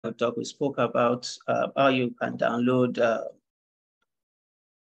talk, we spoke about how you can download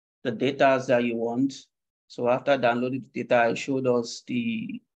the data that you want. So after downloading the data, I showed us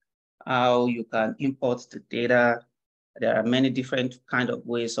how you can import the data. There are many different kind of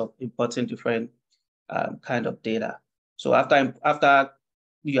ways of importing different kind of data. So after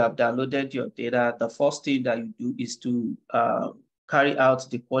you have downloaded your data, the first thing that you do is to carry out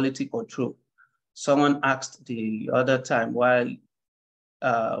the quality control. Someone asked the other time while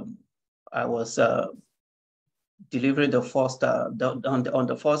I was delivering the first, on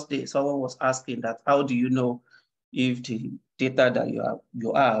the first day, someone was asking that, how do you know if the data that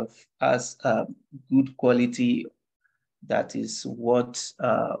you have has good quality that is what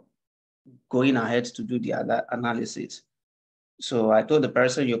going ahead to do the analysis? So I told the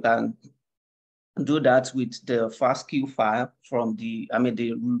person you can do that with the FASTQ file from the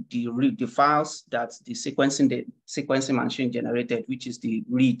files that the sequencing machine generated, which is the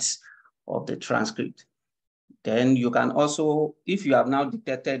reads of the transcript. Then you can also, if you have now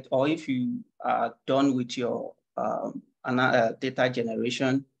detected, or if you are done with your data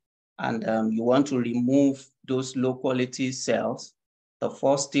generation and you want to remove those low quality cells, the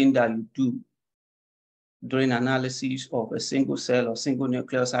first thing that you do during analysis of a single cell or single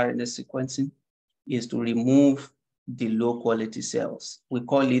nucleus RNA sequencing is to remove the low quality cells. We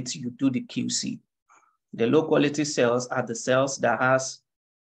call it, you do the QC. The low quality cells are the cells that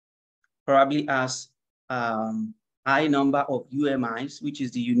probably has high number of UMIs, which is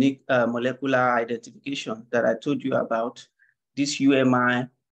the unique molecular identification that I told you about. This UMI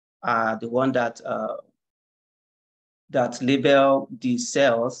are the one that label the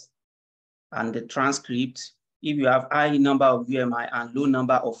cells and the transcript. If you have high number of UMI and low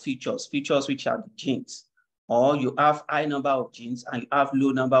number of features which are the genes, or you have high number of genes and you have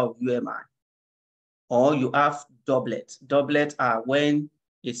low number of UMI, or you have doublets. Doublets are when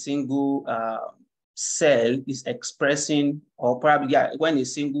a single cell is expressing, or probably, when a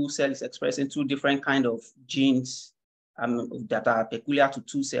single cell is expressing two different kind of genes that are peculiar to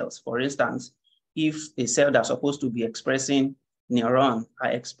two cells. For instance, if a cell that's supposed to be expressing neuron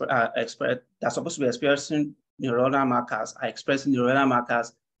that's supposed to be expressing neuronal markers are expressing neuronal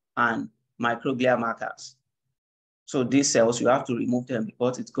markers and microglia markers. So these cells, you have to remove them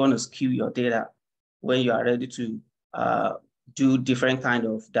because it's going to skew your data when you are ready to do different kind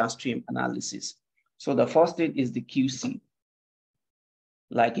of downstream analysis. So the first thing is the QC.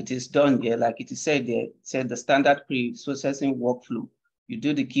 Like it is done here, like it is said there, said the standard pre-processing workflow. You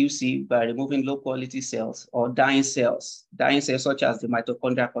do the QC by removing low quality cells or dying cells such as the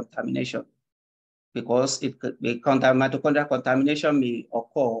mitochondrial contamination, because mitochondrial contamination may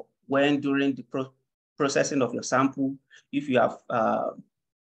occur when during the processing of your sample, if you have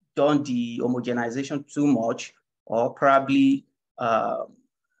done the homogenization too much, or probably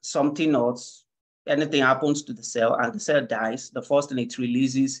something else, anything happens to the cell and the cell dies, the first thing it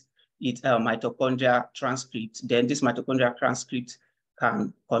releases is mitochondrial transcript. Then this mitochondrial transcript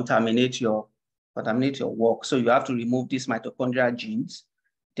can contaminate your work. So you have to remove these mitochondrial genes.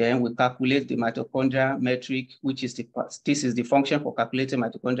 Then we calculate the mitochondrial metric, which is this is the function for calculating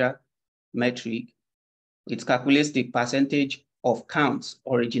mitochondrial metric. It calculates the percentage of counts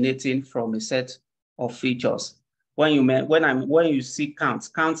originating from a set of features. When you see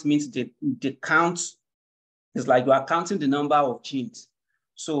counts means the count is like you are counting the number of genes.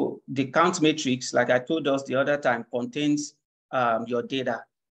 So the count matrix, like I told us the other time, contains your data,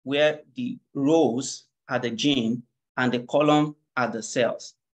 where the rows are the gene and the column are the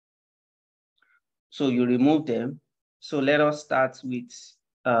cells. So you remove them. So let us start with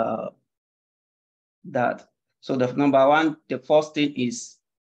that. So the number one, the first thing is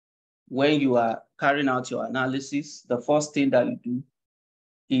when you are carrying out your analysis, the first thing that you do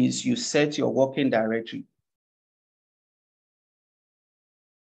is you set your working directory.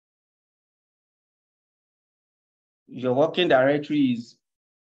 Your working directory is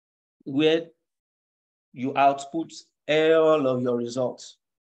where you output all of your results,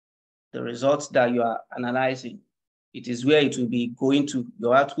 the results that you are analyzing. It is where it will be going to,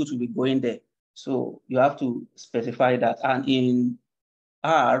 your output will be going there. So you have to specify that. And in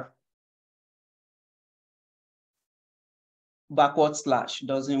R, /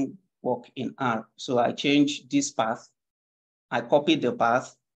 doesn't work in R. So I change this path. I copied the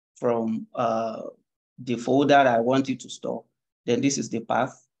path from the folder I want it to store. Then this is the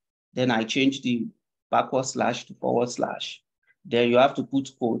path. Then I change the / to /. Then you have to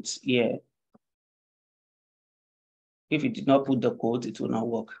put quotes here. If you did not put the quote, it will not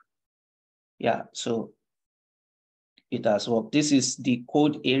work. Yeah, so it has worked. This is the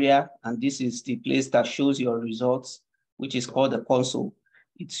code area, and this is the place that shows your results, which is called the console.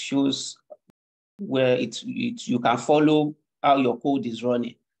 it shows where you can follow how your code is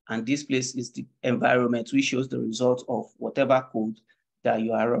running. And this place is the environment, which shows the result of whatever code that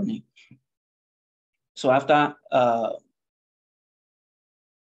you are running. So after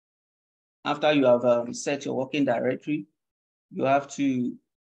you have set your working directory, you have to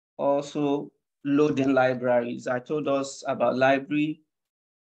also load in libraries. I told us about library.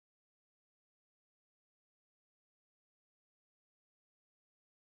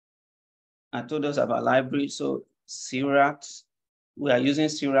 So Sirac, we are using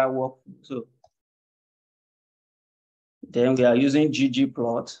Sirac work. So then we are using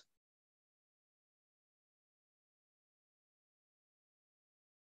ggplot.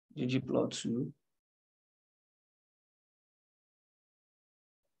 ggplot2.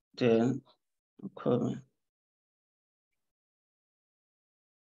 Then okay.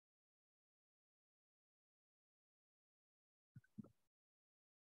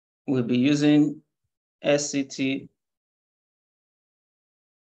 We'll be using SCT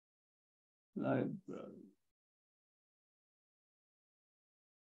library.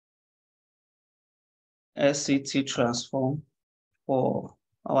 SCT transform for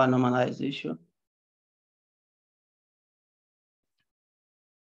our normalization.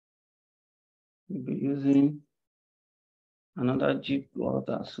 We'll be using another gplot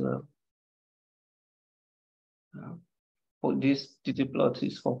as well. For this ggplot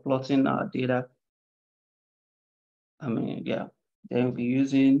is for plotting our data. Then we'll be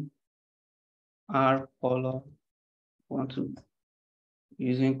using rcolor.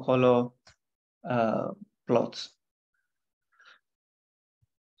 Using color plots.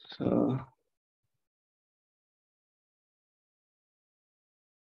 So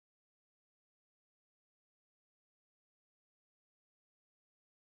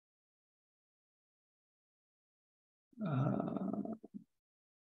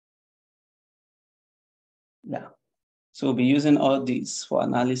so we'll be using all these for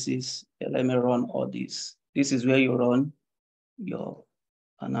analysis. Let me run all these. This is where you run your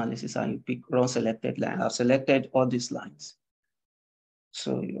analysis and you pick run selected line. I've selected all these lines.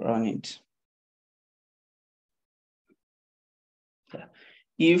 So you run it.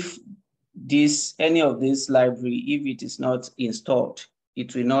 If any of this library, if it is not installed,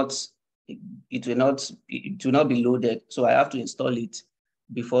 it will not be loaded. So I have to install it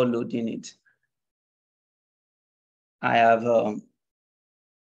before loading it. I have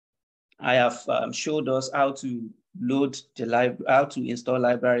showed us how to load the library, how to install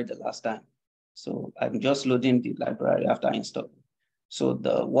library the last time. So I'm just loading the library after install. So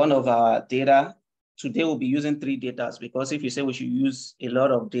one of our data, today we'll be using 3 data, because if you say we should use a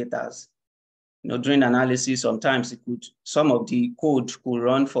lot of data, during analysis, sometimes some of the code could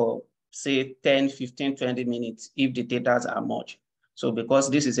run for say 10, 15, 20 minutes if the data are much. So because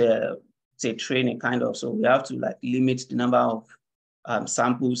this is a training kind of, so we have to limit the number of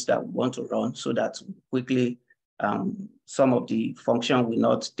samples that we want to run so that quickly some of the function will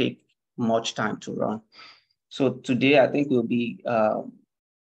not take much time to run. So today I think we'll be we'll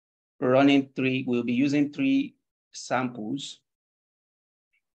be using 3 samples.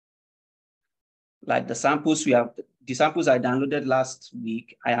 Like the samples I downloaded last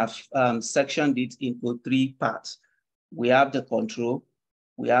week, I have sectioned it into 3 parts. We have the control,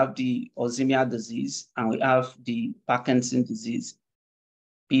 we have the Alzheimer's disease, and we have the Parkinson's disease.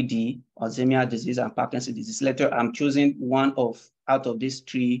 PD, Alzheimer's disease, and Parkinson's disease. Later, I'm choosing one out of these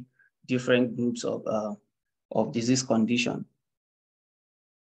 3 different groups of disease condition.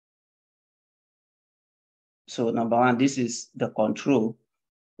 So number 1, this is the control.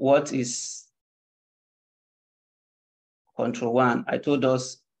 What is control 1? I told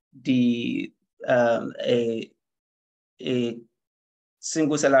us a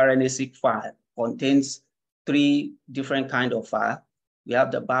single cell RNA-seq file contains 3 different kinds of files. We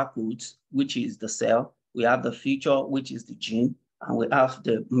have the barcodes, which is the cell. We have the feature, which is the gene. And we have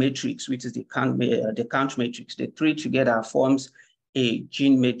the matrix, which is the count matrix. The 3 together forms a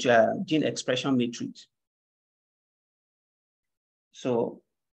gene expression matrix. So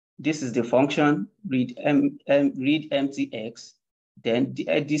this is the function, read MTX. Then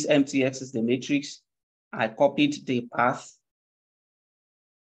this MTX is the matrix. I copied the path,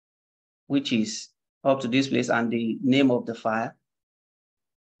 which is up to this place, and the name of the file.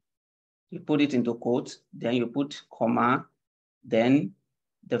 You put it into quotes, then you put comma, then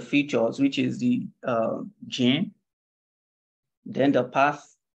the features, which is the gene, then the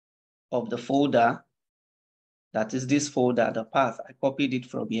path of the folder, that is this folder, the path. I copied it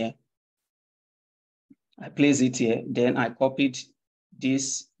from here. I place it here, then I copied the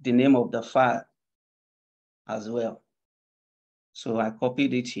name of the file as well. So I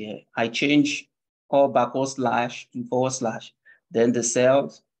copied it here. I change all backward slash to forward slash. Then the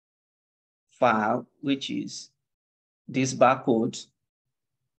cells file, which is this barcode,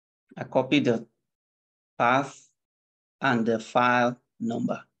 I copy the path and the file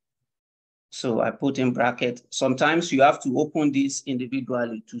number. So I put in bracket. Sometimes you have to open this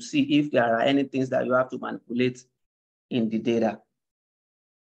individually to see if there are any things that you have to manipulate in the data.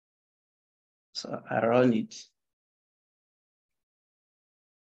 So I run it.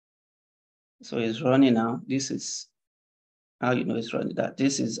 So it's running now. This is how you know it's running. That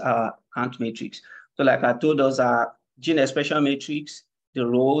this is our count matrix. So like I told us, our gene expression matrix, the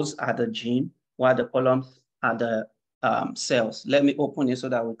rows are the gene, while the columns are the cells. Let me open it so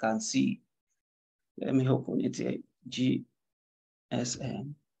that we can see. Let me open it here.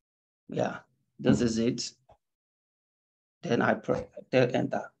 GSM. Yeah, this is it. Then I tell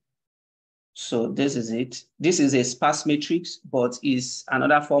enter. So this is it. This is a sparse matrix, but is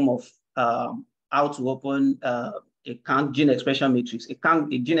another form of how to open a gene expression matrix. A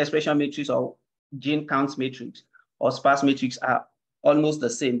gene expression matrix or gene count matrix or sparse matrix are almost the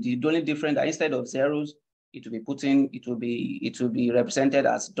same. The only difference that instead of zeros, it will be represented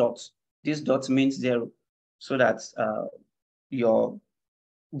as dots. This dot means 0, so that your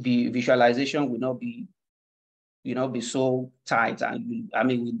visualization will not be so tight, and will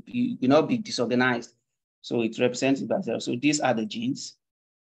not be disorganized. So it represents it by 0. So these are the genes.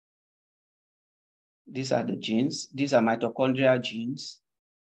 These are the genes. These are mitochondrial genes.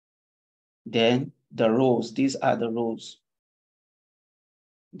 Then the rows, these are the rows.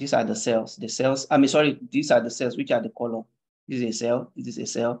 These are the cells. These are the cells, which are the column. This is a cell, this is a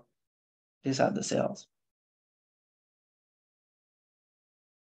cell. These are the cells.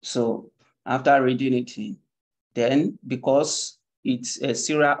 So after reading it in, then because it's a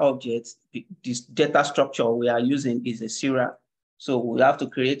serial object, this data structure we are using is a serial. So we have to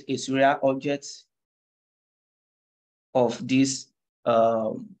create a serial object of this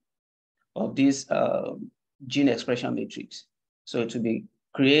gene expression matrix. So to be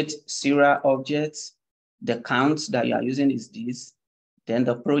create serial objects, the count that you are using is this. Then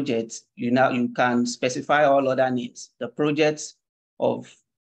the project, you can specify all other names. The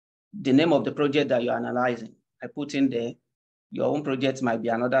name of the project that you're analyzing, I put in there. Your own project might be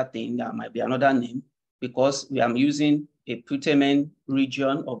another thing, that might be another name, because we are using a putamen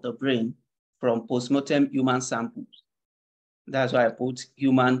region of the brain from postmortem human samples. That's why I put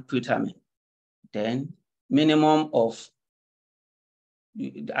human putamen. Then minimum of,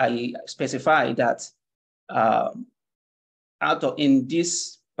 I specify that in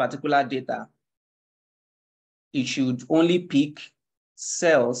this particular data, it should only pick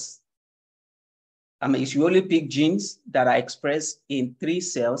cells. It should only pick genes that are expressed in 3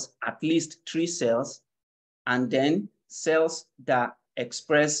 cells, at least 3 cells, and then cells that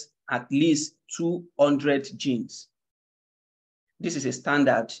express at least 200 genes. This is a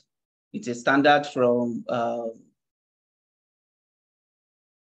standard. It's a standard from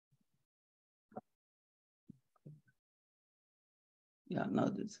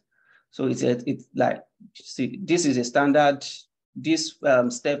So it's like, see, this is a standard. This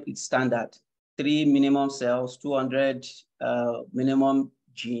step is standard. 3 minimum cells, 200 minimum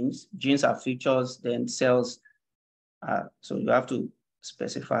genes. Genes are features, then cells. So you have to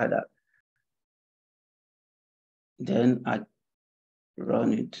specify that. Then I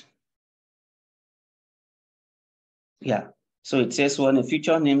run it. Yeah. So it says when the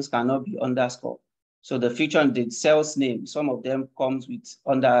feature names cannot be underscore. So the feature, the cell's name, some of them comes with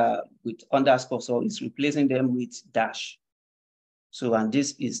underscore, so it's replacing them with dash. So, and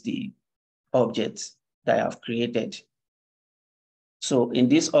this is the object that I have created. So in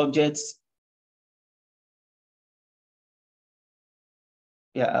this object,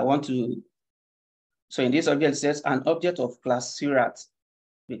 so in this object, it says an object of class Sirat,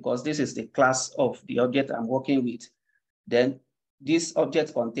 because this is the class of the object I'm working with. Then this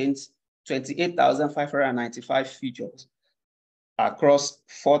object contains 28,595 features across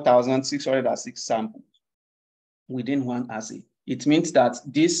 4,606 samples within one assay. It means that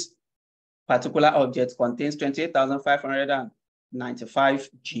this particular object contains 28,595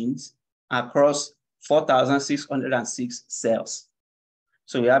 genes across 4,606 cells.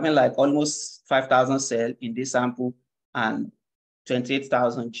 So we're having like almost 5,000 cells in this sample and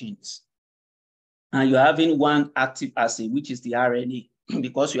 28,000 genes. And you're having one active assay, which is the RNA,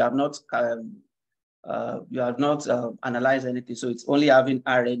 because you have not analyzed anything. So it's only having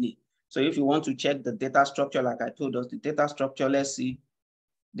RNA. So if you want to check the data structure, like I told us, the data structure, let's see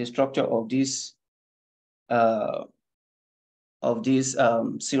the structure of this serial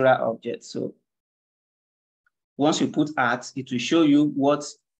object. So once you put at, it will show you what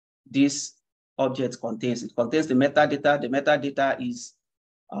this object contains. It contains the metadata. The metadata is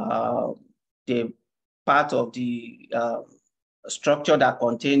the part of the structure that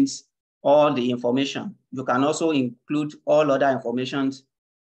contains all the information. You can also include all other information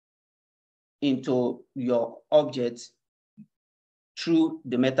into your object through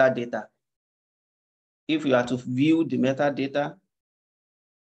the metadata. If you are to view the metadata,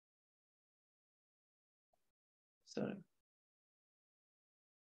 sorry.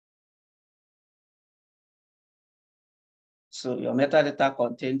 So your metadata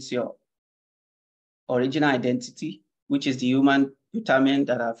contains your original identity, which is the human vitamin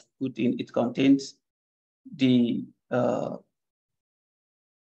that I've put in. It contains the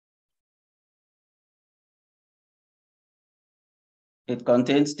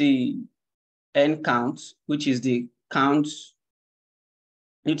N count, which is the count,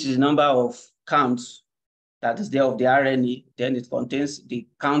 which is the number of counts that is there of the RNA. Then it contains the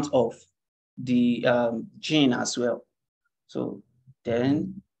count of the gene as well. So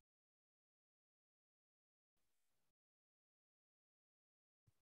then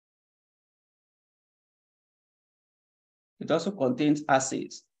it also contains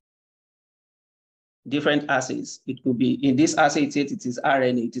assays, different assays. It could be in this assay, it says it is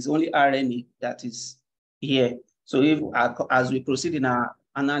RNA. It is only RNA that is here. So if as we proceed in our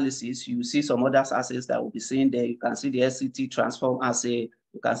analysis, you see some other assays that will be seen there. You can see the SCT transform assay.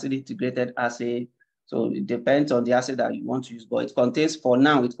 You can see the integrated assay. So it depends on the assay that you want to use, but it contains, for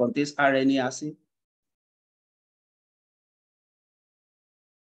now, it contains RNA assay.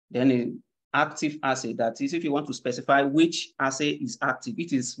 Then an active assay, that is if you want to specify which assay is active.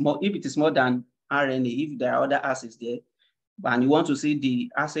 It is more, if it is more than RNA, if there are other assays there, and you want to see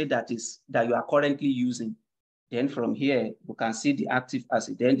the assay that you are currently using, then from here, you can see the active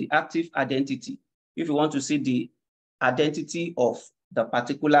assay. Then the active identity. If you want to see the identity of the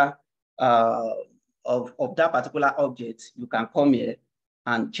particular, of that particular object, you can come here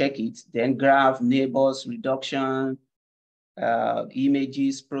and check it. Then graph, neighbors, reduction,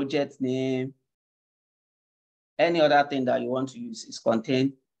 images, project name, any other thing that you want to use is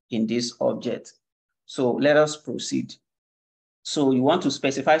contained in this object. So let us proceed. So you want to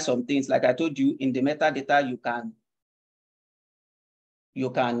specify some things. Like I told you, in the metadata, you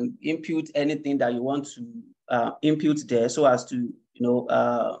can input anything that you want to input there, so as to,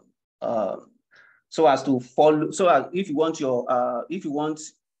 so as to follow. So as if you want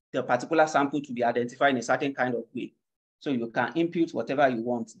the particular sample to be identified in a certain kind of way, so you can input whatever you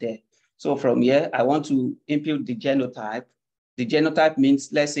want there. So from here, I want to input the genotype. The genotype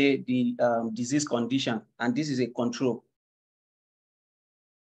means, let's say, the disease condition, and this is a control.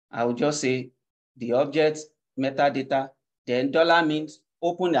 I will just say the object metadata, then dollar means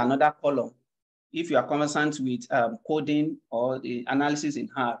open another column. If you are conversant with coding or the analysis in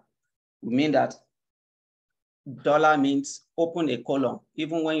R, we mean that dollar means open a column.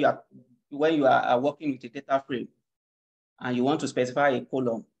 Even when you are working with a data frame and you want to specify a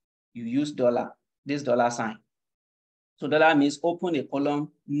column, you use dollar, this dollar sign. So dollar means open a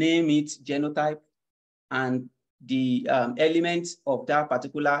column, name it genotype, and the elements of that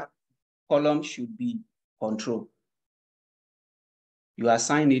particular column should be control. You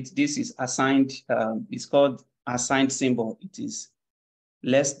assign it. This is assigned. It's called assigned symbol. It is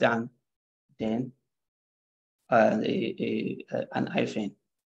less than, then an hyphen.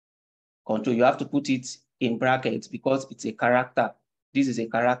 Control. You have to put it in brackets because it's a character. This is a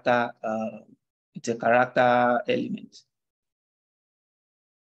character. It's a character element.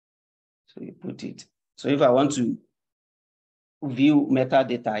 So you put it. So if I want to view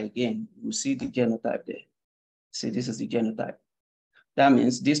metadata again, you see the genotype there. See, this is the genotype. That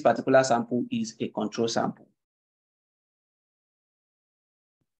means this particular sample is a control sample.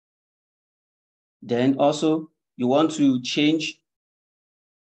 Then also you want to change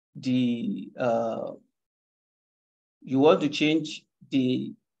the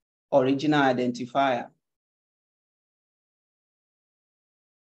original identifier,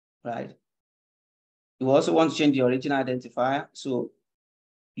 right? You also want to change the original identifier. So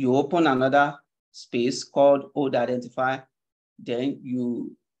you open another space called old identifier. Then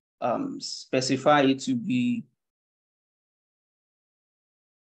you specify it to be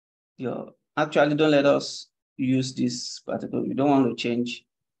your, actually don't let us use this particular, we don't want to change.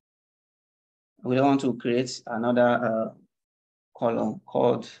 We don't want to create another column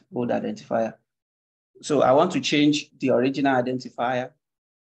called old identifier. So I want to change the original identifier.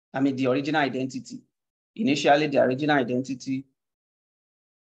 The original identity. Initially, the original identity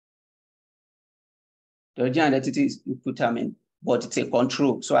is putamen, but it's a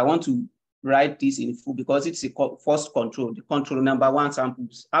control. So I want to write this in full because it's a first control, the control number 1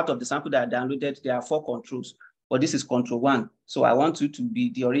 samples. Out of the sample that I downloaded, there are 4 controls, but this is control 1. So I want you to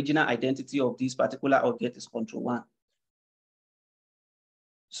be the original identity of this particular object is control 1.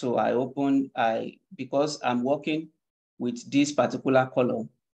 So I open, because I'm working with this particular column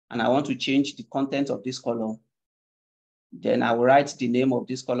and I want to change the content of this column, then I will write the name of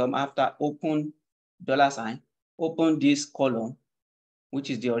this column after open $, open this column, which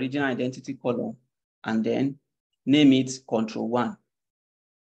is the original identity column, and then name it control 1.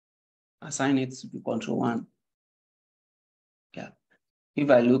 Assign it to be control 1. Yeah. If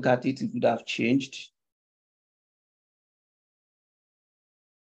I look at it, it would have changed.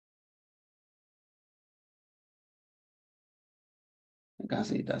 You can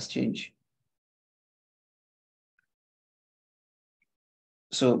see it has changed.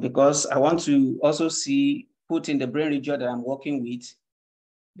 So because I want to also see, put in the brain region that I'm working with,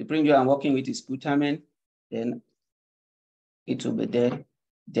 the brain region I'm working with is putamen, then it will be there.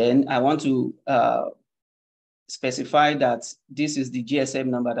 Then I want to specify that this is the GSM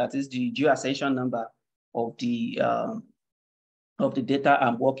number, that is the geoascension number of the data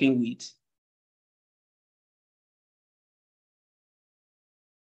I'm working with.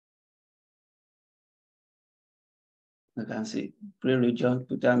 You can see brain region,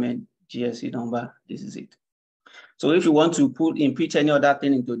 putamen, GSC number, this is it. So if you want to input any other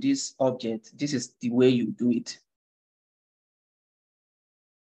thing into this object, this is the way you do it.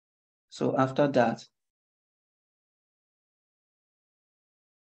 So after that,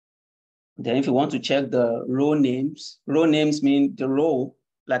 then if you want to check the row names mean the row,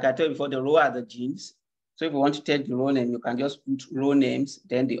 like I told you before, the row are the genes. So if you want to take the row name, you can just put row names,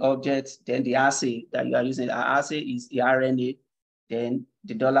 then the object, then the assay that you are using. Our assay is the RNA, then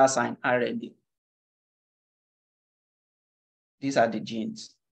the $RNA. These are the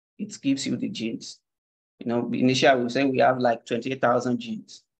genes. It gives you the genes. You know, initially we say we have like 28,000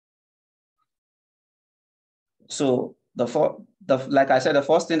 genes. So like I said, the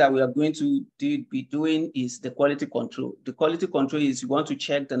first thing that we are going to be doing is the quality control. The quality control is you want to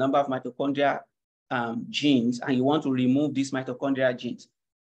check the number of mitochondria genes, and you want to remove these mitochondria genes.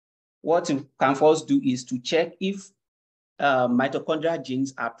 What you can first do is to check if mitochondria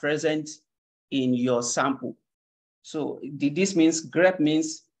genes are present in your sample. So this means, grep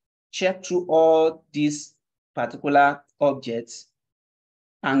means check through all these particular objects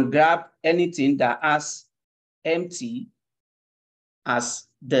and grab anything that has empty as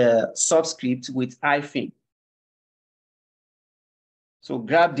the subscript with hyphen. So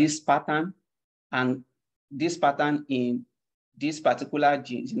grab this pattern and this pattern in this particular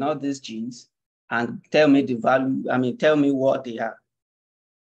genes, in all these genes, and tell me the value, tell me what they are.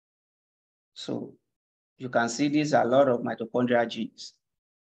 So you can see these are a lot of mitochondrial genes.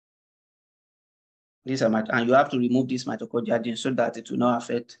 These are and you have to remove these mitochondrial genes so that it will not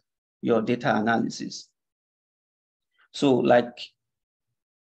affect your data analysis. So like,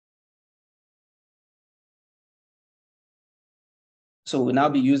 so we'll now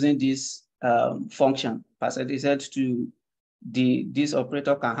be using this function, percentage to this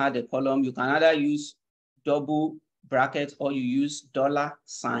operator can add a column. You can either use double bracket or you use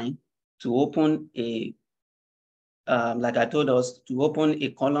 $sign to open a, like I told us, to open a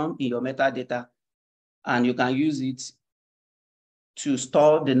column in your metadata, and you can use it to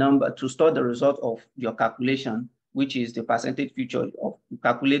store the number, to store the result of your calculation, which is the percentage feature of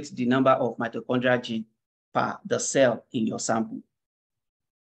calculate the number of mitochondrial gene per the cell in your sample.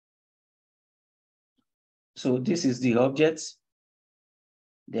 So this is the object.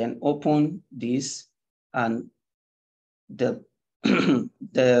 Then open this, and the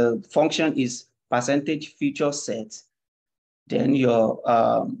the function is percentage feature set. Then your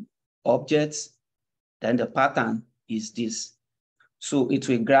objects, then the pattern is this. So it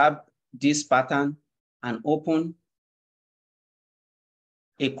will grab this pattern and open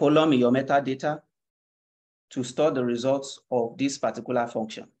a column in your metadata to store the results of this particular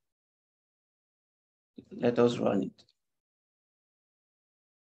function. Let us run it.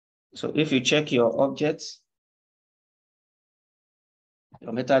 So if you check your objects,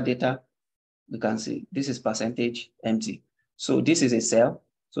 your metadata, you can see this is percentage empty. So this is a cell.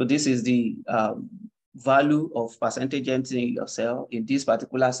 So this is the value of percentage empty in your cell. In this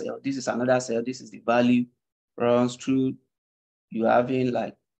particular cell, this is another cell. This is the value, runs through, you having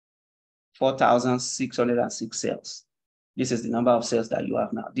like 4,606 cells. This is the number of cells that you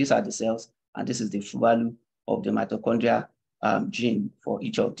have now. These are the cells, and this is the value of the mitochondria gene for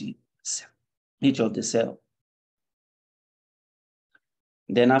each of the cell.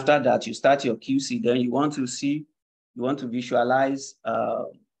 Then after that, you start your QC. Then you want to visualize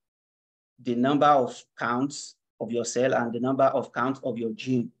the number of counts of your cell and the number of counts of your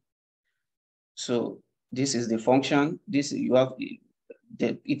gene. So this is the function. This you have,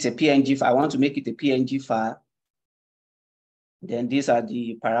 it's a PNG file. I want to make it a PNG file. Then these are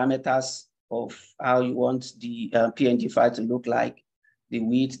the parameters of how you want the PNG file to look like, the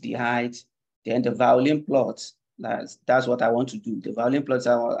width, the height, then the violin plots. That's what I want to do. The violin plots,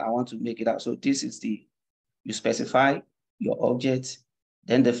 I want to make it out. So this is you specify your object.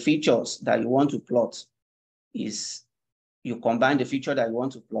 Then the features that you want to plot is you combine the feature that you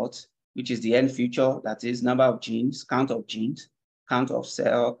want to plot, which is the end feature, that is number of genes, count of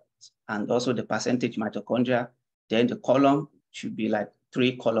cells, and also the percentage mitochondria. Then the column should be like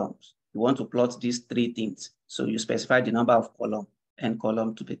 3 columns. You want to plot these 3 things. So you specify the number of column, end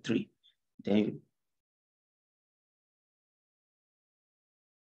column to be 3. Then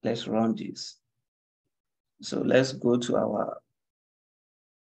let's run this. So let's go to our,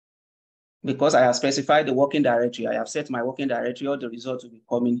 because I have specified the working directory, I have set my working directory, all the results will be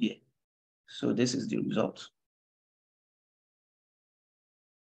coming here. So this is the result.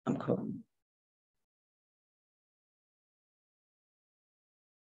 I'm coming.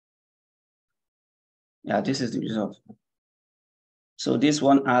 Yeah, this is the result. So this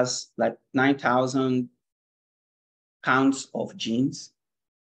one has like 9,000 counts of genes,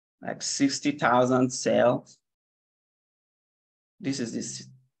 like 60,000 cells. This is this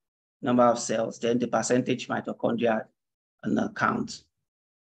number of cells, then the percentage mitochondria and the count.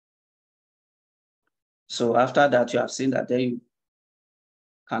 So after that, you have seen that there you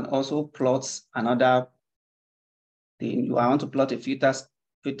can also plot another thing. I want to plot a filter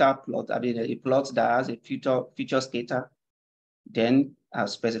plot, I mean a plot that has a feature scatter. Then I'll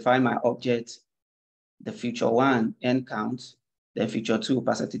specify my object, the feature 1, end count, then feature 2,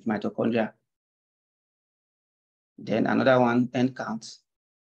 percentage mitochondria. Then another one, end count,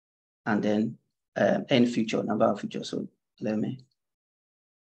 and then end feature, number of features. So let me.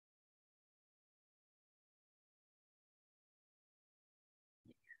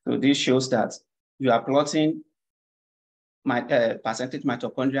 So this shows that you are plotting my percentage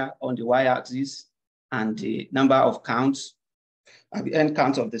mitochondria on the y-axis and the number of counts at the end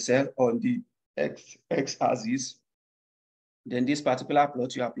count of the cell on the x-axis. Then this particular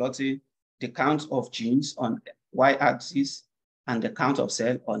plot, you are plotting the count of genes on y-axis and the count of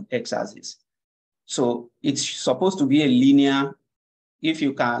cell on x-axis. So it's supposed to be a linear, if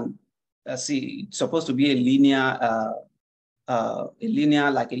you can see, it's supposed to be a linear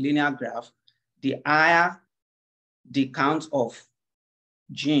graph. The higher the count of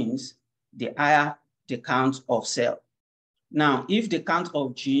genes, the higher the count of cell. Now, if the count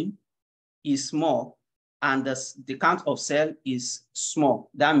of gene is small and the count of cell is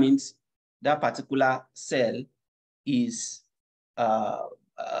small, that means that particular cell is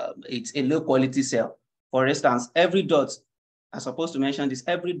it's a low quality cell. For instance, every dot, I'm supposed to mention this,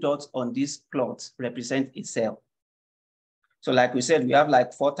 every dot on this plot represents a cell. So like we said, we have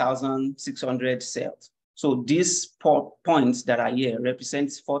like 4,600 cells. So these points that are here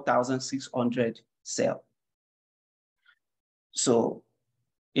represents 4,600 cells. So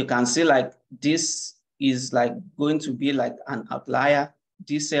you can see like this is like going to be like an outlier.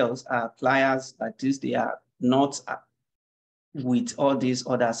 These cells are outliers like this. They are not with all these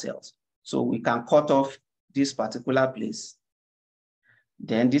other cells. So we can cut off this particular place.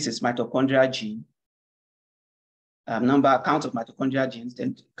 Then this is mitochondrial gene. Count of mitochondrial genes,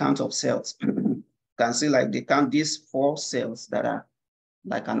 then count of cells. You can see like they count these 4 cells that are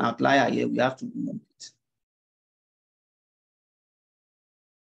like an outlier here. We have to remove it.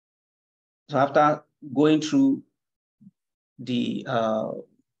 So after going through the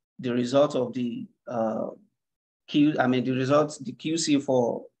result of the the QC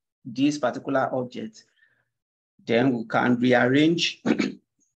for this particular object, then we can rearrange,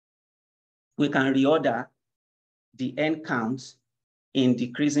 we can reorder the end counts in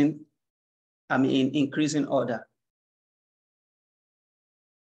increasing order.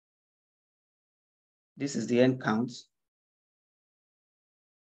 This is the end count.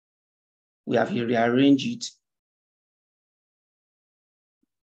 We have here rearranged it.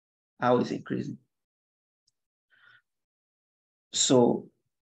 How is it increasing? So,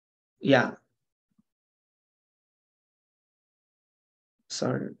 yeah.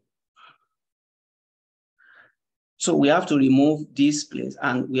 Sorry. So we have to remove this place,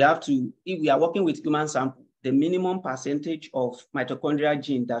 and we have to, if we are working with human sample, the minimum percentage of mitochondrial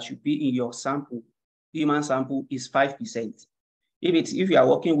gene that should be in your sample, human sample, is 5%. If you are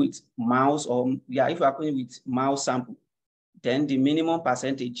working with mouse, or if you are working with mouse sample, then the minimum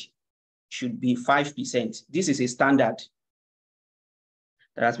percentage should be 5%. This is a standard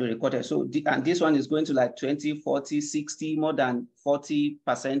that has been recorded. So, and this one is going to like 20, 40, 60, more than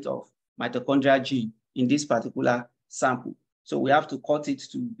 40% of mitochondrial gene in this particular sample. So we have to cut it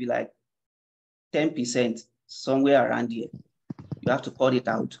to be like 10%, somewhere around here. You have to cut it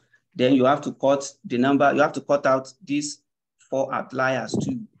out. Then you have to cut the number, you have to cut out these 4 outliers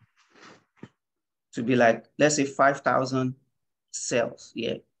too, to be like, let's say 5,000 cells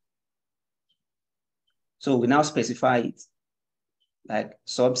here. So we now specify it. Like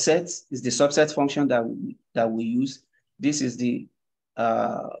subsets is the subset function that we use. This is the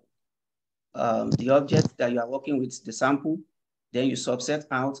object that you are working with, the sample. Then you subset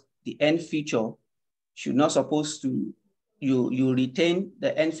out the end feature. Should not supposed to, you retain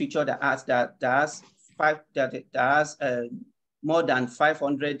the end feature that has more than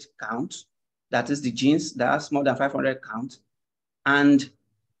 500 count. That is the genes that has more than 500 count, and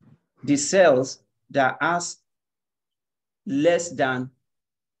the cells that has less than,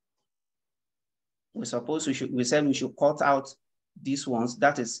 we said we should cut out these ones.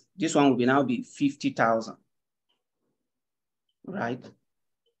 That is, this one will now be 50,000, right?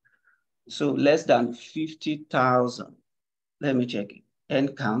 So less than 50,000. Let me check it.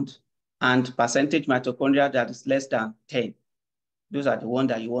 End count and percentage mitochondria that is less than 10. Those are the ones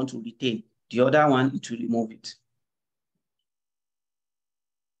that you want to retain. The other one, it will remove it.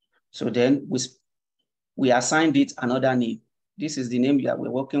 So then we assigned it another name. This is the name that we're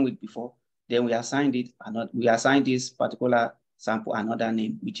working with before. Then we assigned this particular sample another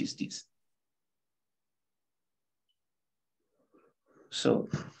name, which is this. So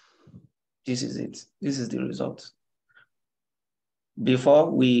this is it. This is the result. Before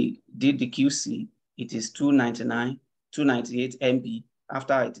we did the QC, it is 298 MB.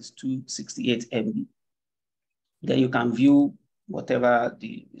 After it is 268 MB. Then you can view whatever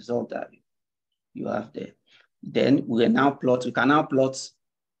the result that you have there. Then we can now plot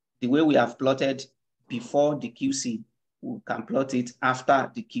the way we have plotted before the QC. We can plot it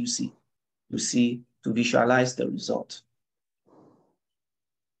after the QC to visualize the result.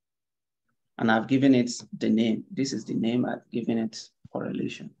 And I've given it the name. This is the name I've given it,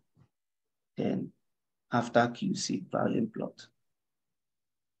 correlation. Then after QC, volume plot.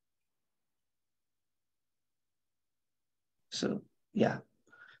 So yeah,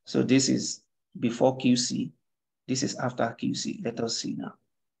 so this is before QC. This is after QC. Let us see now.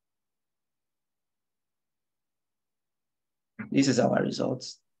 This is our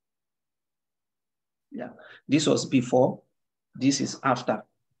results. Yeah, this was before, this is after.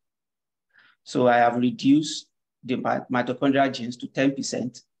 So I have reduced the mitochondrial genes to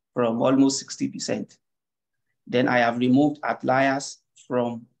 10% from almost 60%. Then I have removed outliers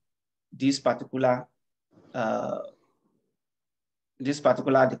from this particular, the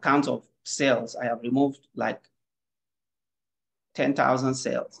count of cells. I have removed like 10,000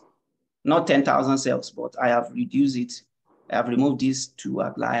 cells. Not 10,000 cells, but I have reduced it. I have removed these 2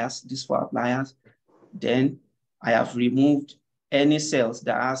 outliers, these 4 outliers. Then I have removed any cells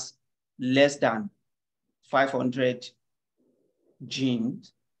that has less than 500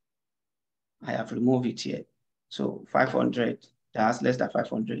 genes. I have removed it here. So 500, that has less than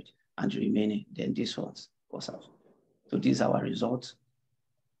 500, and the remaining, then this ones was out. So these are our results.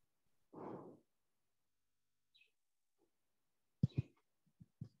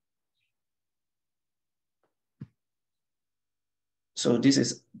 So this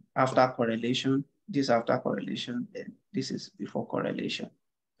is after correlation, this after correlation, then this is before correlation.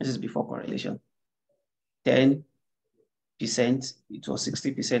 This is before correlation. 10%, it was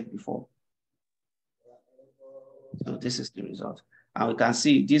 60% before. So this is the result. And we can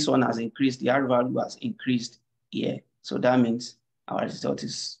see this one has increased, the R value has increased here. So that means our result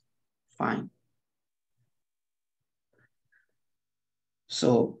is fine.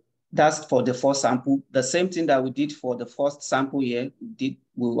 So that's for the first sample. The same thing that we did for the first sample here,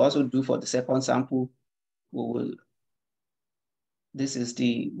 we'll also do for the second sample. We'll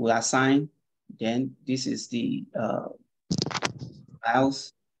assign, then this is the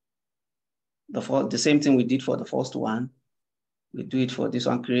files. The same thing we did for the first one. We do it for this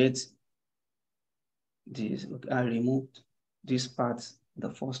one, create this. I removed this part, the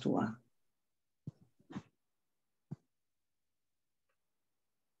first one.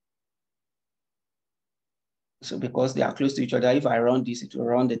 So because they are close to each other, if I run this, it will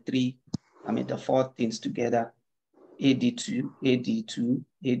run the 4 things together. AD2, AD2,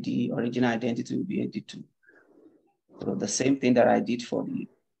 AD, original identity will be AD2. So the same thing that I did for the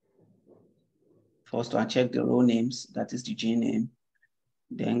first one, check the row names, that is the gene name.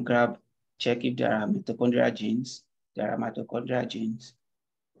 Then check if there are mitochondrial genes. There are mitochondrial genes.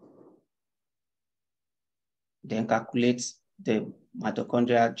 Then calculate the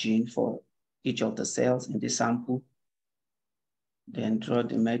mitochondrial gene for each of the cells in the sample, then draw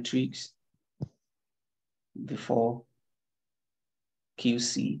the matrix before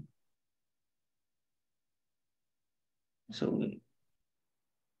QC. So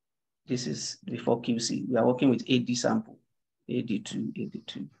this is before QC. We are working with AD sample, AD2,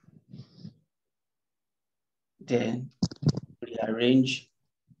 AD2. Then rearrange,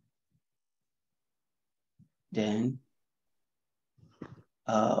 then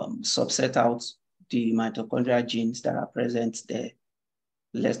subset out the mitochondrial genes that are present there,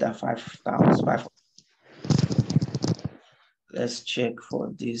 less than 5,000. Let's check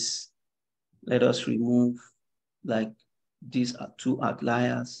for this. Let us remove, like, these are 2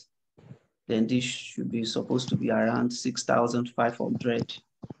 outliers. Then this should be supposed to be around 6,500.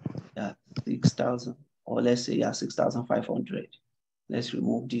 Yeah, 6,000, or let's say, yeah, 6,500. Let's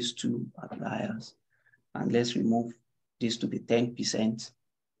remove these 2 outliers, and let's remove this to be 10%.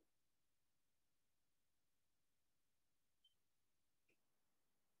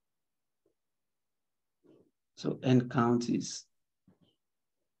 So end count is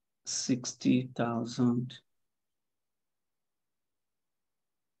 60,000,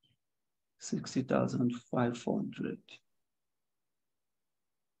 60,500.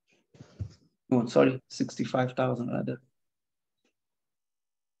 Oh, sorry, 65,000 rather.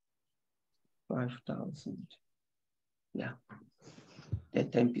 5,000. Yeah,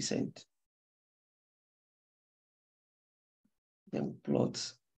 then 10%. Then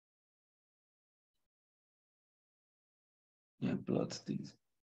plot. Yeah, plot this.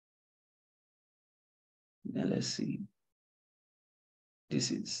 Then let's see. This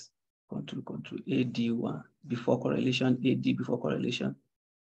is control AD1 before correlation, AD before correlation,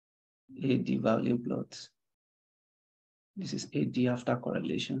 AD volume plot. This is AD after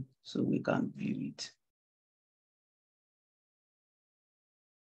correlation, so we can view it.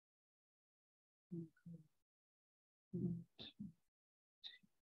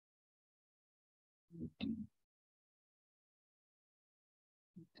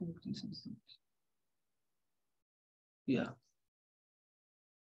 I think this is it. Yeah.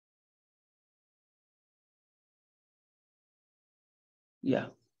 Yeah.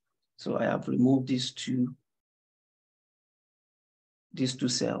 So I have removed these two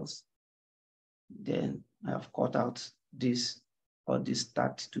cells. Then I have cut out this, or this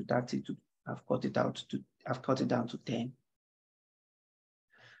 30 to 32. I've cut it out to, I've cut it down to 10.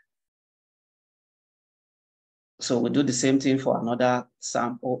 So we do the same thing for another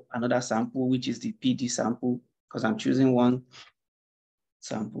sample, which is the PD sample, because I'm choosing one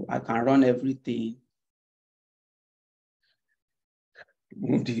sample. I can run everything.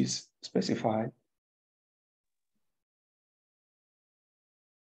 Move this, specify.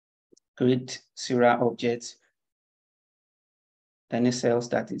 Create serial object. Any cells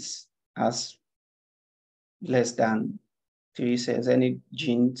that is has less than 3 cells, any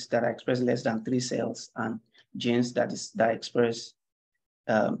genes that express less than 3 cells, and genes that express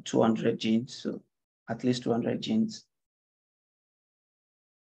 200 genes, so at least 200 genes.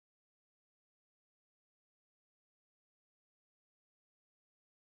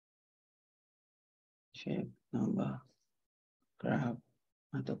 Check number, grab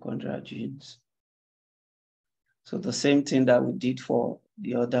mitochondrial genes. So the same thing that we did for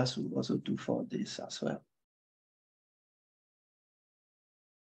the others, we also do for this as well.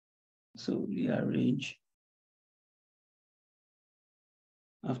 So rearrange.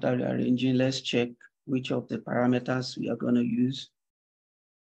 After rearranging, let's check which of the parameters we are going to use.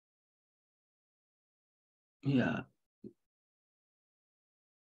 Yeah.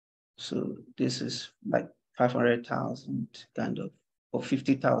 So this is like 500,000 kind of, or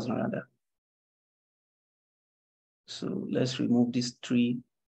 50,000 rather. So let's remove these three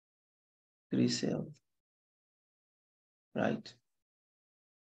cells, right?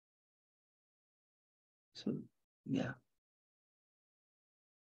 So yeah,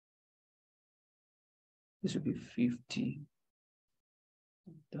 this would be 50,000.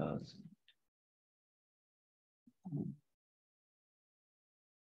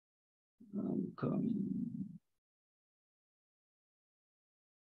 I'm coming.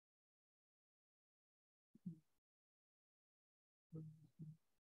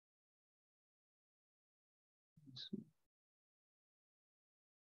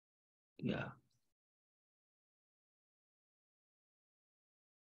 Yeah.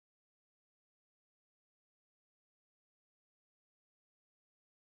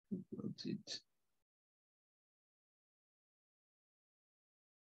 That's it.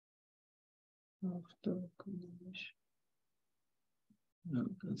 After combination, now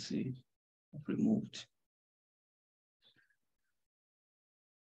you can see I've removed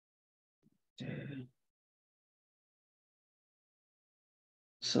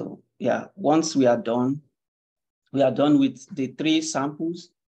So yeah, once we are done with the 3 samples,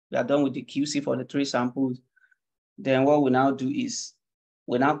 we are done with the QC for the 3 samples, then what we now do is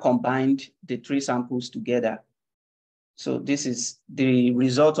we now combined the 3 samples together. So this is the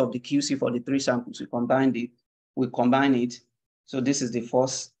result of the QC for the 3 samples. We combine it. So this is the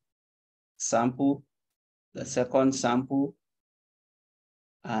first sample, the second sample,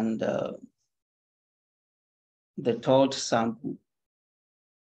 and the third sample,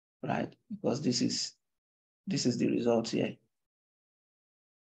 right? Because this is the result here.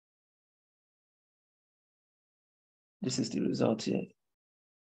 This is the result here.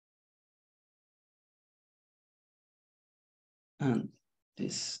 And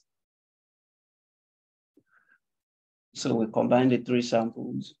this. So we combine the 3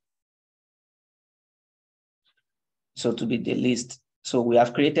 samples. So to be the list. So we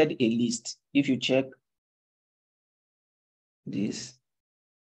have created a list. If you check this,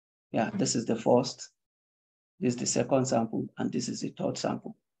 yeah, this is the first, this is the second sample, and this is the third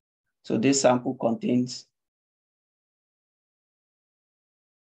sample. So this sample contains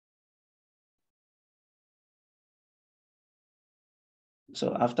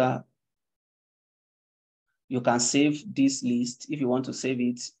so after you can save this list. If you want to save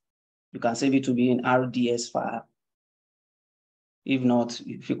it, you can save it to be in RDS file. If not,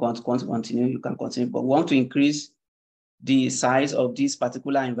 if you want to continue, you can continue. But we want to increase the size of this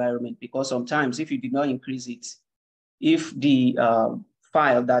particular environment, because sometimes if you did not increase it, if the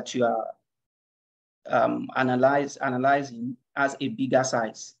file that you are analyzing has a bigger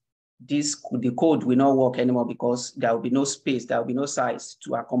size, the code will not work anymore, because there will be no space, there will be no size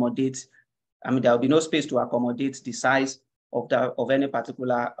to accommodate. I mean, there will be no space to accommodate the size of any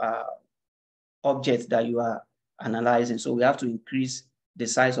particular object that you are analyzing. So we have to increase the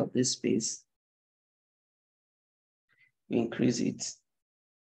size of this space. We increase it.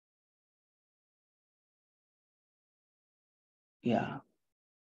 Yeah.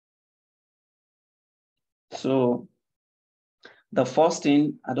 So the first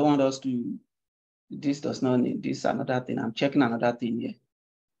thing, I don't want us to, this does not need this, another thing. I'm checking another thing here.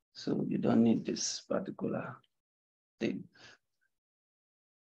 So you don't need this particular thing.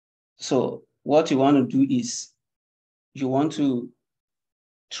 So what you want to do is you want to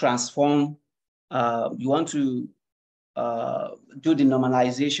transform, you want to do the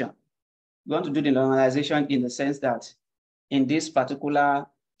normalization. You want to do the normalization in the sense that in this particular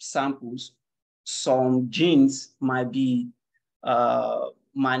samples, some genes might be you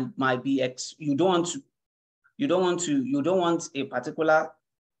don't want a particular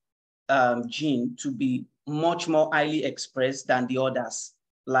gene to be much more highly expressed than the others.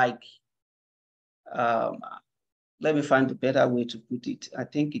 Like, let me find a better way to put it. I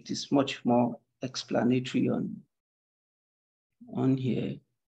think it is much more explanatory on here.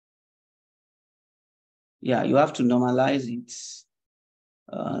 Yeah, you have to normalize it.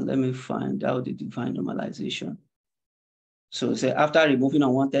 Let me find out the define normalization. So say after removing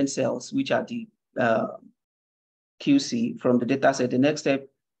unwanted cells, which are the QC from the data set, the next step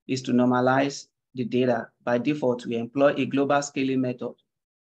is to normalize the data. By default, we employ a global scaling method,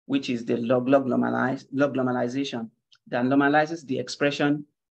 which is the log normalization that normalizes the expression,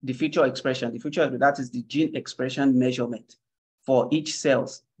 the feature expression. The feature, that is the gene expression measurement for each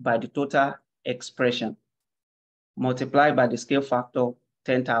cells by the total expression multiplied by the scale factor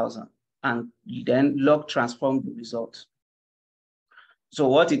 10,000, and then log transform the result. So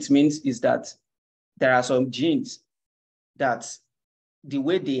what it means is that there are some genes that the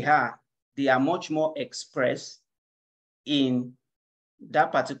way they are much more expressed in a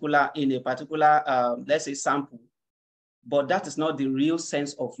particular, let's say sample, but that is not the real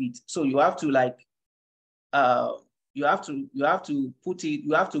sense of it. So you have to like, you have to put it,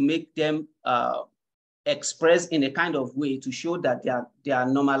 you have to make them express in a kind of way to show that they are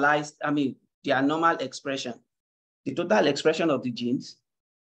normalized. I mean, they are normal expression. The total expression of the genes,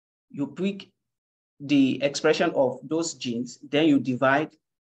 you pick the expression of those genes, then you divide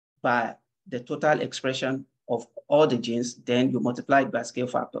by the total expression of all the genes, then you multiply it by scale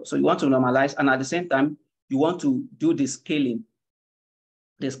factor. So you want to normalize, and at the same time, you want to do the scaling.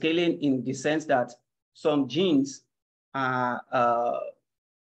 The scaling in the sense that some genes are,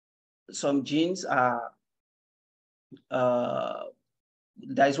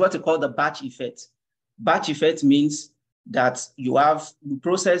 there is what we call the batch effect. Batch effect means that you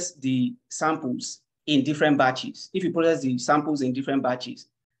process the samples in different batches. If you process the samples in different batches,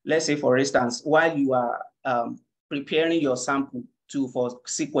 let's say, for instance, while you are preparing your sample for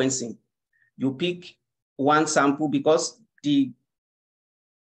sequencing, you pick one sample because the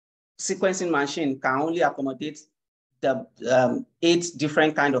sequencing machine can only accommodate the 8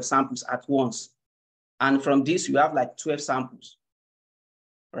 different kind of samples at once. And from this, you have like 12 samples,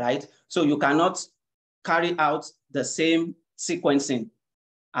 right? So you cannot carry out the same sequencing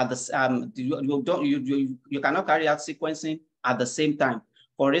at the you cannot carry out sequencing at the same time.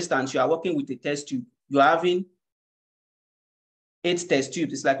 For instance, you are working with a test tube. You're having 8 test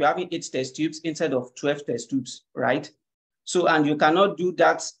tubes. It's like you're having 8 test tubes instead of 12 test tubes, right? So, and you cannot do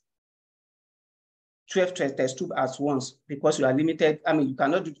that 12 test tubes at once because you are limited. I mean, you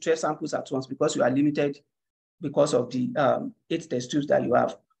cannot do 12 samples at once because you are limited because of the 8 test tubes that you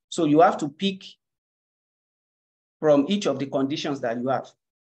have. So you have to pick from each of the conditions that you have.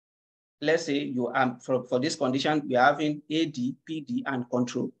 Let's say you for this condition, we're having AD, PD, and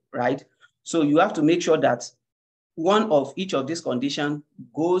control, right? So you have to make sure that one of each of these conditions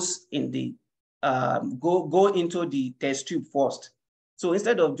goes in the go into the test tube first. So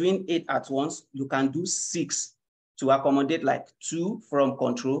instead of doing 8 at once, you can do 6 to accommodate like 2 from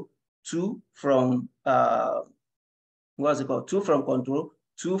control, 2 from what's it called? 2 from control,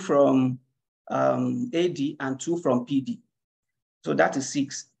 2 from AD, and 2 from PD. So that is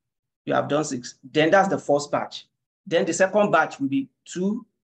 6. You have done 6. Then that's the first batch. Then the second batch will be 2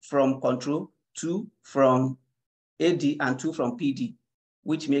 from control, 2 from AD, and 2 from PD,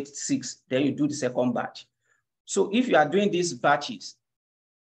 which makes 6. Then you do the second batch. So if you are doing these batches,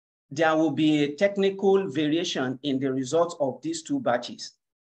 there will be a technical variation in the results of these 2 batches.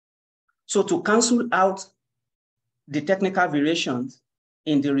 So to cancel out the technical variations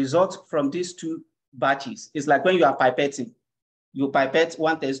in the results from these 2 batches, it's like when you are pipetting. You pipette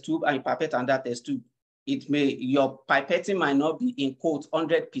one test tube and you pipette another test tube. Your pipetting might not be in quote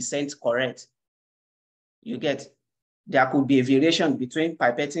 100% correct. You get, there could be a variation between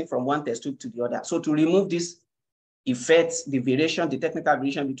pipetting from one test tube to the other. So to remove this effect, the variation, the technical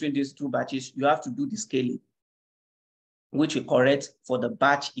variation between these 2 batches, you have to do the scaling, which we correct for the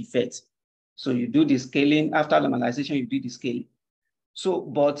batch effect. So you do the scaling, after normalization, you do the scaling. So,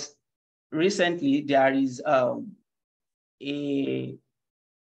 but recently there is a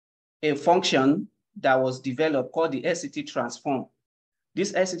function that was developed called the SCT transform.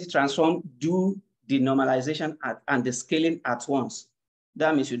 This SCT transform do the normalization and the scaling at once.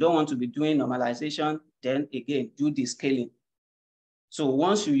 That means you don't want to be doing normalization, then again, do the scaling. So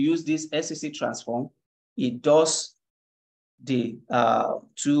once you use this SCT transform, it does the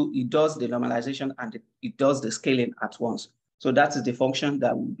normalization and it does the scaling at once. So that is the function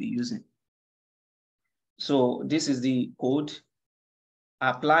that we'll be using. So this is the code.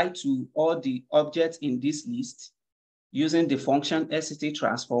 Apply to all the objects in this list using the function SCT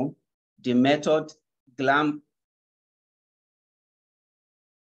transform, the method GLAM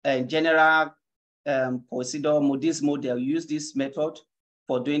general procedure, this model. Use this method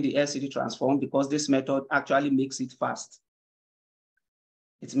for doing the SCT transform because this method actually makes it fast.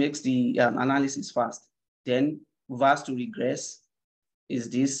 It makes the analysis fast. Then vers to regress is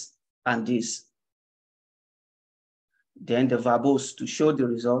this and this. Then the verbose to show the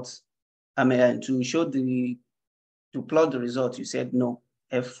results. I mean, to plot the results, you said no,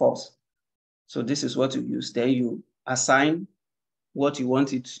 F false. So this is what you use. Then you assign what you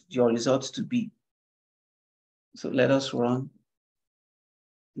want your results to be. So let us run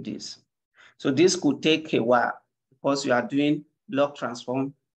this. So this could take a while because you are doing log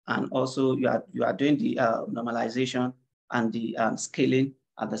transform and also you are doing the normalization and the scaling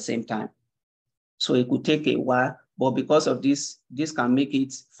at the same time. So it could take a while, but because of this can make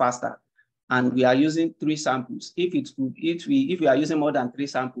it faster. And we are using 3 samples. If we are using more than 3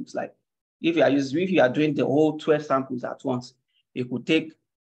 samples, like if you are doing the whole 12 samples at once, it could take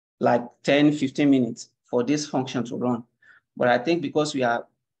like 10, 15 minutes for this function to run. But I think because we are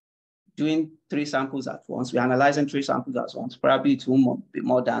doing 3 samples at once, we're analyzing 3 samples at once, probably it will be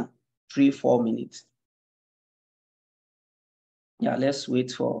more than 3-4 minutes. Yeah, let's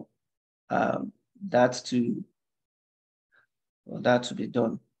wait for that to be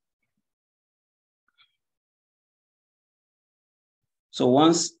done. So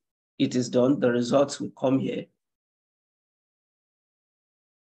once it is done, the results will come here.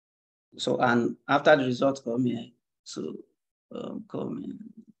 So, and after the results come here, so come in,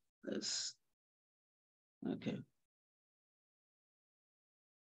 let's, okay.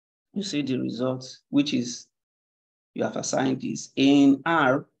 You see the results, which is, you have assigned this. In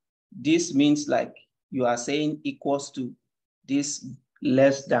R, this means like you are saying equals to this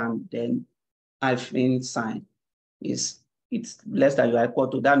less than, then hyphen sign it's less than you are equal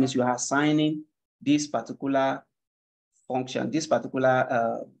to. That means you are assigning this particular function, this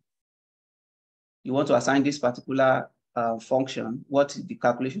particular, you want to assign this particular function, what is the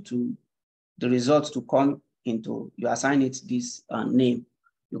calculation to the results to come into, you assign it this name.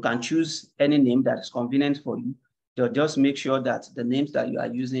 You can choose any name that is convenient for you. Just make sure that the names that you are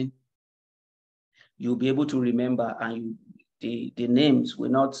using, you'll be able to remember, and the names will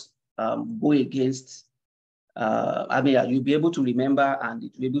not go against, you'll be able to remember, and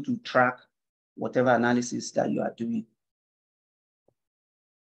it will be able to track whatever analysis that you are doing.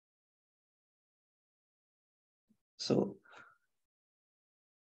 So,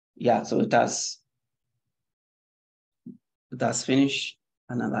 yeah, so it has finished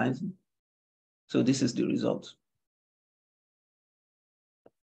analyzing. So this is the result.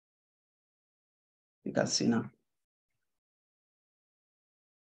 You can see now.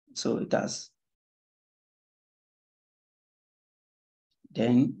 So it has.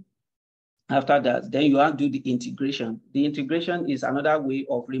 Then after that, then you have to do the integration. The integration is another way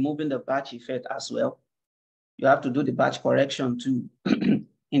of removing the batch effect as well. You have to do the batch correction too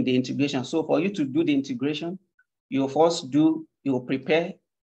in the integration. So for you to do the integration, you will prepare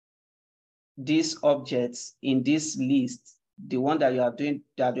these objects in this list, the one that you are doing,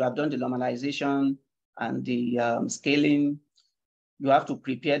 that you have done the normalization and the scaling. You have to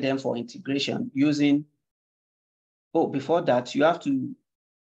prepare them for integration using, before that, you have to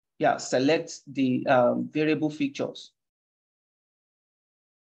select the variable features.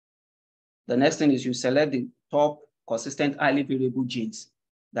 The next thing is you select the top consistent highly variable genes.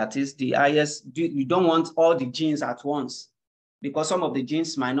 That is the highest. You don't want all the genes at once, because some of the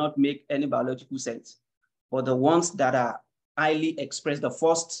genes might not make any biological sense. But the ones that are highly expressed, the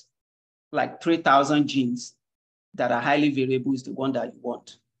first like 3,000 genes that are highly variable is the one that you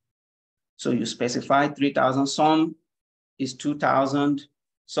want. So you specify 3,000, some is 2,000,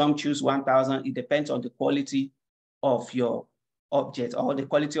 some choose 1,000. It depends on the quality of your object or the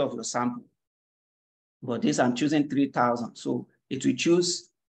quality of your sample. But this, I'm choosing 3,000. So it will choose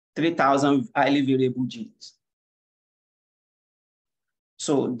 3,000 highly variable genes.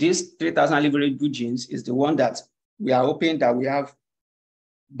 So this 3,000 highly variable genes is the one that we are hoping that we have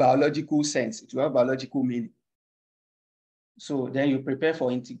biological sense. It will have biological meaning. So then you prepare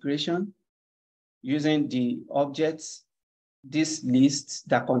for integration using the objects, this list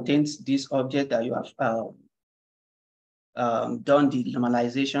that contains this object that you have done the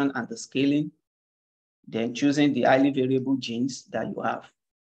normalization and the scaling, then choosing the highly variable genes that you have.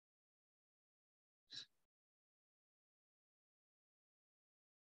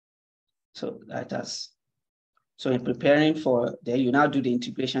 So that is, so in preparing for, then you now do the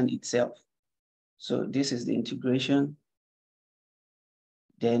integration itself. So this is the integration.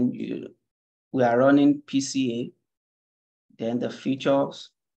 Then we are running PCA, then the features,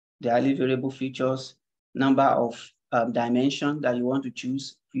 the highly variable features, number of dimension that you want to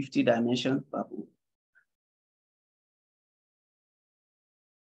choose, 50 dimension.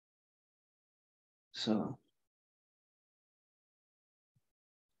 So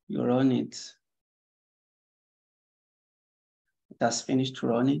you run it. It has finished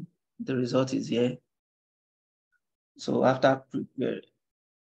running. The result is here. So after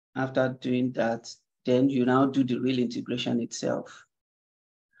doing that, then you now do the real integration itself.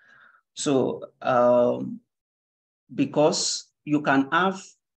 So because you can have,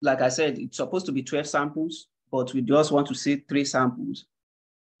 like I said, it's supposed to be 12 samples, but we just want to see 3 samples.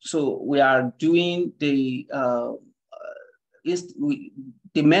 So we are doing the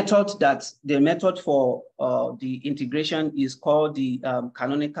method for the integration is called the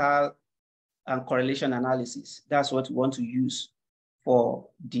canonical and correlation analysis. That's what we want to use for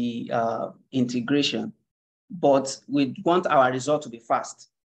the integration, but we want our result to be fast,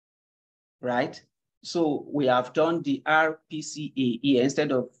 right? So we have done the RPCA here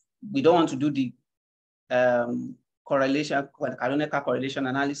instead of, we don't want to do the canonical correlation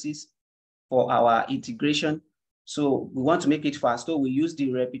analysis for our integration. So we want to make it fast. So we use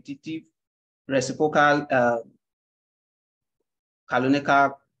the repetitive reciprocal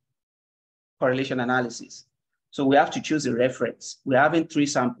canonical correlation analysis. So we have to choose a reference. We're having 3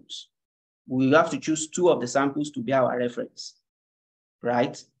 samples. We have to choose 2 of the samples to be our reference,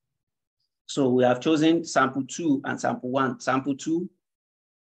 right? So we have chosen sample 2 and sample 1. Sample 2,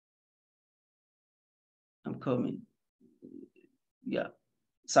 I'm coming. Yeah,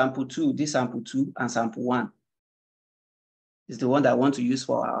 sample 2, this sample 2 and sample 1 is the one that I want to use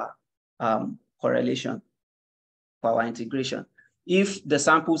for our correlation, for our integration. If the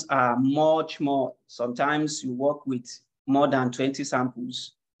samples are much more, sometimes you work with more than 20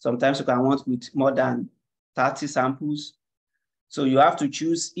 samples. Sometimes you can work with more than 30 samples. So you have to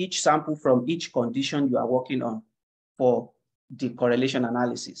choose each sample from each condition you are working on for the correlation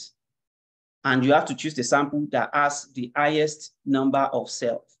analysis. And you have to choose the sample that has the highest number of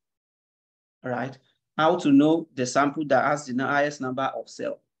cells, right? How to know the sample that has the highest number of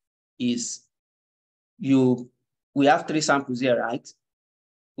cells is we have 3 samples here, right?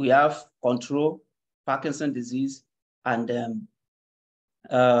 We have control, Parkinson's disease, and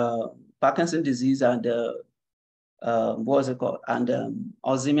Parkinson's disease, and what is it called? And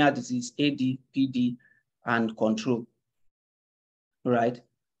Alzheimer's disease, AD, PD, and control, right?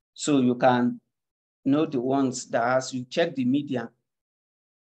 So you can know the ones that as you check the median.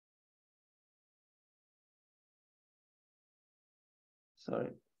 Sorry.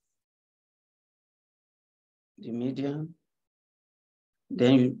 The median.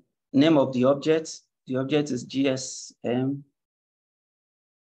 Then you name of the object. The object is GSM.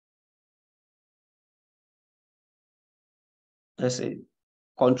 Let's say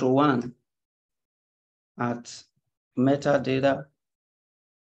control 1 at metadata.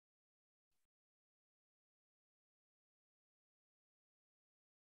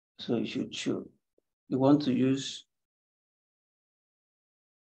 So you should choose. You want to use,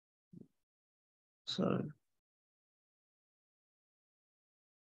 sorry.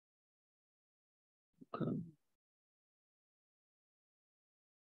 Okay.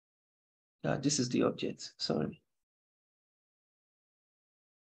 Yeah, this is the object, sorry.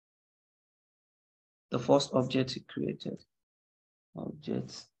 The first object you created.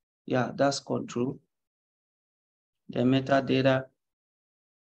 Object, yeah, that's control. Then metadata,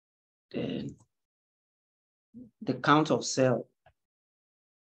 then the count of cell.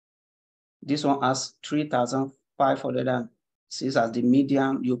 This one has 3,506 as the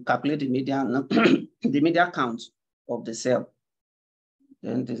median. You calculate the median, the median count of the cell.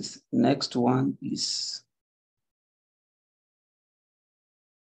 Then this next one is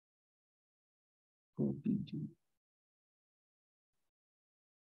OBD.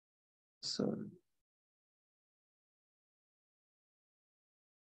 Sorry.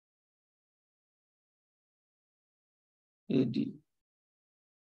 AD.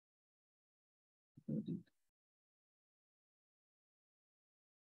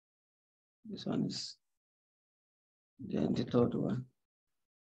 This one is, then the third one.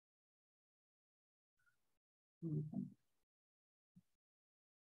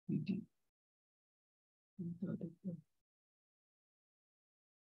 AD.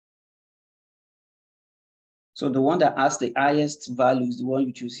 So the one that has the highest value is the one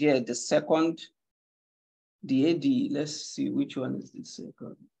you choose here. The second, the AD, let's see which one is the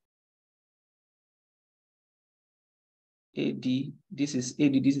second. AD, this is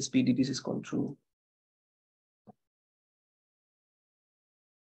AD, this is PD, this is control.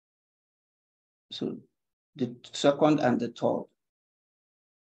 So the second and the third,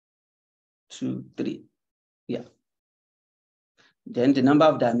 2, 3, yeah. Then the number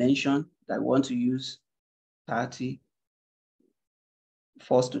of dimension that I want to use, 30,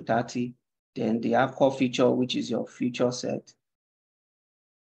 first to 30. Then the core feature, which is your feature set.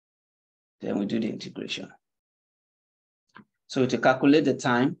 Then we do the integration. So to calculate the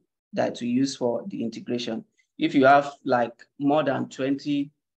time that we use for the integration, if you have like more than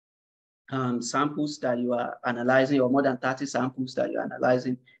 20 samples that you are analyzing, or more than 30 samples that you're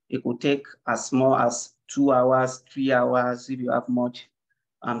analyzing, it could take as small as 2 hours, 3 hours, if you have much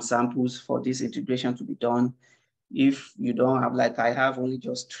samples for this integration to be done. If you don't have, like I have only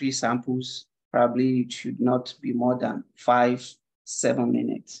just 3 samples, probably it should not be more than 5-7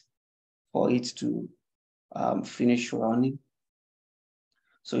 minutes for it to finish running.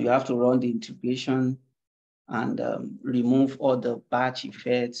 So you have to run the integration and remove all the batch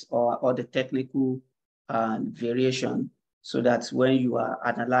effects or all the technical variation, so that when you are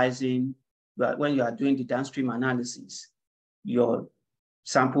analyzing, when you are doing the downstream analysis, your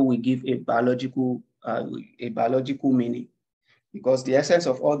sample will give a biological meaning. Because the essence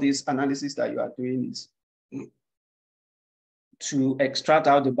of all this analysis that you are doing is to extract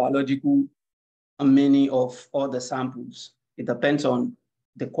out the biological meaning of all the samples. It depends on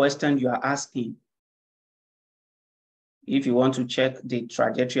the question you are asking. If you want to check the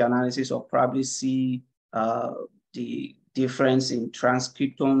trajectory analysis, or probably see the difference in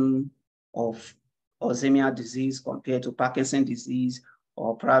transcriptome of Alzheimer's disease compared to Parkinson's disease,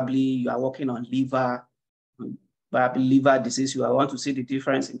 or probably you are working on liver disease, you want to see the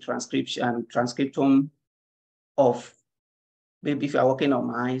difference in transcriptome of, maybe if you are working on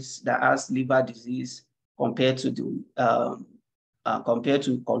mice that has liver disease compared to the compared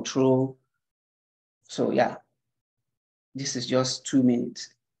to control. So yeah, this is just 2 minutes.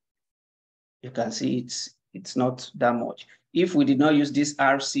 You can see it's not that much. If we did not use this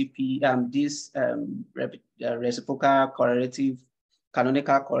RCP, this reciprocal correlative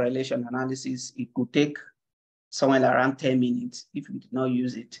canonical correlation analysis, it could take somewhere around 10 minutes if you did not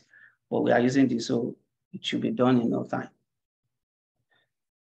use it. But we are using this, so it should be done in no time.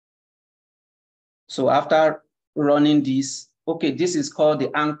 So after running this, okay, this is called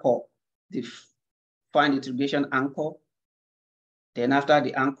the anchor, the find integration anchor. Then after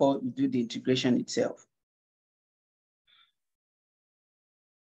the anchor, you do the integration itself.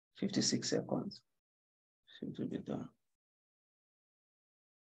 56 seconds. It will be done.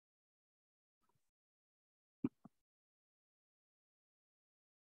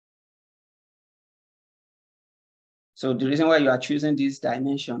 So the reason why you are choosing this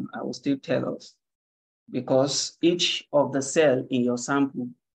dimension, I will still tell us, because each of the cell in your sample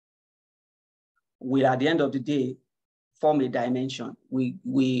will, at the end of the day, form a dimension.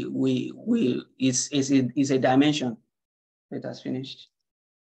 It's a dimension. Let us finish.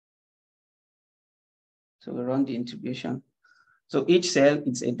 So we run the integration. So each cell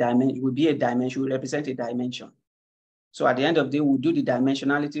is a dimension, will be a dimension, will represent a dimension. So at the end of the day, we'll do the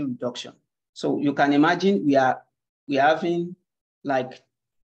dimensionality reduction. So you can imagine we're having like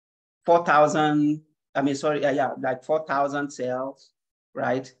 4,000, like 4,000 cells,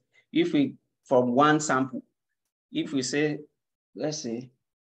 right? If we, from one sample, if we say, let's say,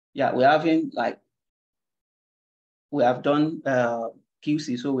 yeah, we're having like, we have done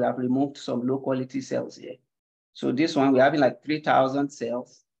QC, so we have removed some low quality cells here. So this one, we're having like 3,000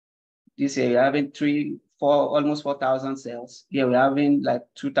 cells. This year, we're having almost 4,000 cells. Here, we're having like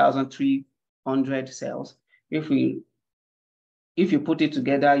 2,300 cells. If you put it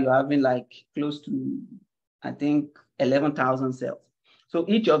together, you're having like close to, I think, 11,000 cells. So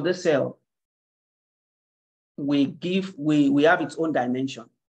each of the cell we have its own dimension.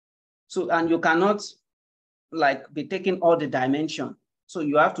 So, and you cannot like be taking all the dimension. So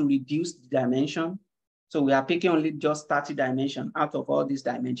you have to reduce the dimension. So we are picking only just 30 dimension out of all these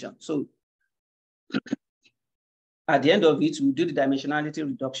dimensions. So at the end of it, we do the dimensionality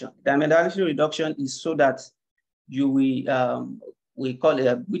reduction. Dimensionality reduction is so that you will, we call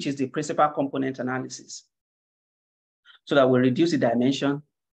it, which is the principal component analysis. So that we reduce the dimension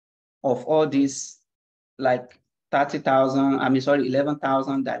of all these like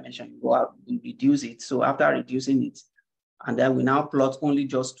 11,000 dimension. We reduce it. So after reducing it, and then we now plot only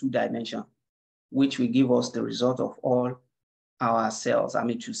just 2 dimensions, which will give us the result of all our cells. I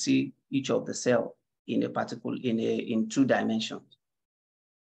mean, to see each of the cell in a particular, in 2 dimensions.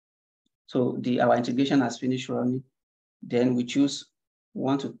 So our integration has finished running. Then we choose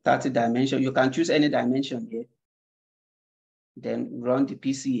 1 to 30 dimension. You can choose any dimension here. Then run the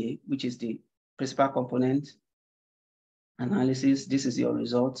PCA, which is the principal component analysis. This is your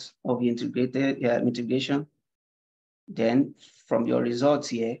results of the integrated integration. Then from your results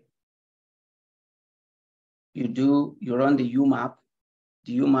here, you run the UMAP.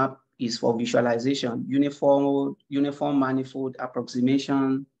 The UMAP is for visualization, uniform manifold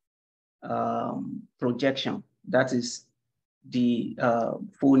approximation projection. That is the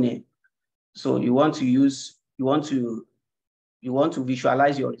full name. So you want to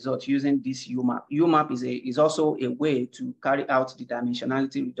visualize your results using this UMAP. UMAP is also a way to carry out the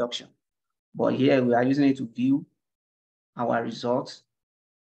dimensionality reduction. But here we are using it to view our results.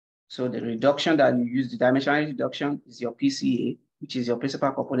 So the reduction that you use, the dimensionality reduction, is your PCA, which is your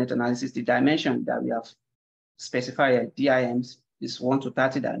principal component analysis. The dimension that we have specified DIMs is 1 to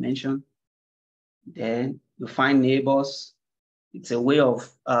 30 dimension. Then you find neighbors. It's a way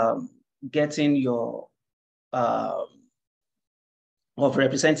of getting your of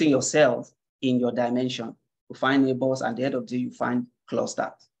representing your cells in your dimension. You find neighbors, and at the end of the day, you find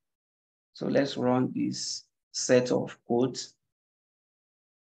clusters. So let's run this set of codes.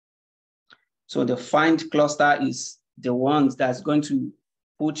 So the find cluster is the ones that's going to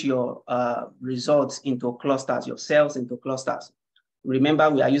put your results into clusters, your cells into clusters. Remember,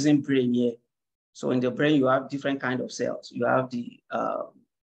 we are using brain here. So in the brain, you have different kinds of cells. You have the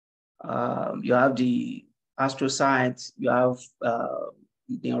astrocytes, you have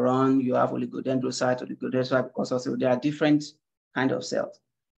neuron, you have oligodendrocyte, because also there are different kinds of cells.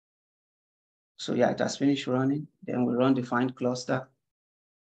 So yeah, it has finished running. Then we run the find cluster.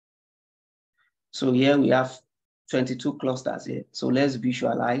 So here we have 22 clusters here. So let's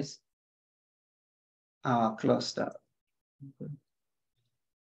visualize our cluster. Okay.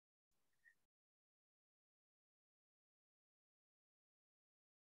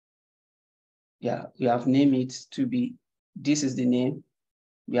 Yeah, we have named it to be, this is the name.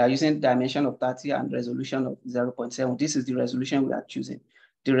 We are using dimension of 30 and resolution of 0.7. This is the resolution we are choosing.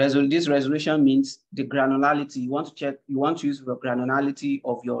 This resolution means the granularity. You want to check, you want to use the granularity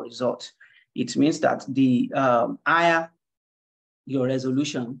of your result. It means that the higher your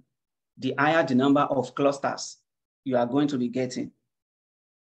resolution, the higher the number of clusters you are going to be getting.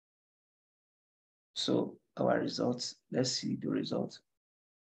 So our results, let's see the result.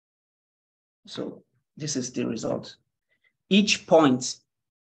 So this is the result. Each point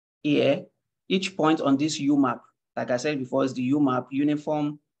here, each point on this UMAP, like I said before, is the UMAP,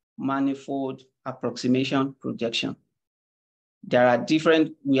 Uniform Manifold Approximation Projection. There are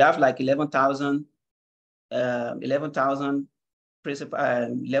different, we have like 11,000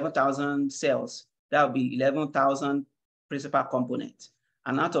 cells. That will be 11,000 principal components.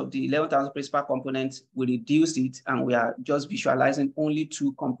 And out of the 11,000 principal components, we reduce it and we are just visualizing only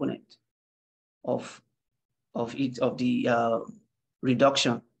 2 components of the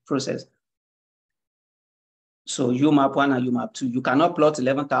reduction process. So UMAP 1 and UMAP 2, you cannot plot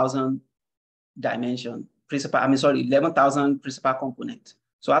 11,000 dimension principal, 11,000 principal components.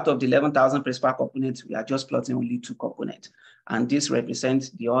 So out of the 11,000 principal components, we are just plotting only 2 components. And this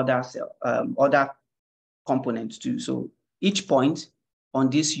represents the other cell, other components too. So each point on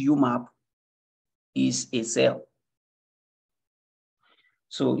this UMAP is a cell.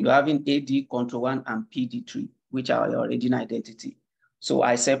 So you're having AD, control 1, and PD3, which are your original identity. So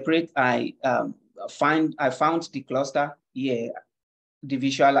I found the cluster here.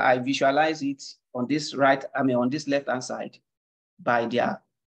 I visualize it on this on this left-hand side by their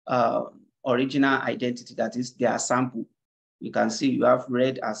original identity, that is their sample. You can see you have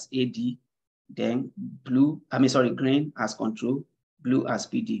red as AD, then green as control, blue as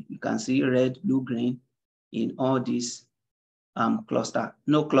PD. You can see red, blue, green in all these cluster.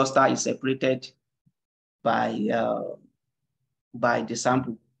 No cluster is separated by the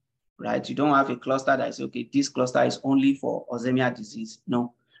sample, right? You don't have a cluster that is, okay, this cluster is only for Alzheimer's disease.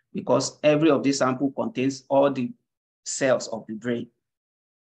 No, because every of these sample contains all the cells of the brain.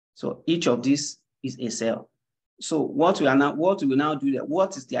 So each of these is a cell. So what we will now do,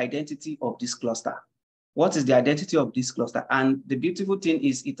 what is the identity of this cluster? What is the identity of this cluster? And the beautiful thing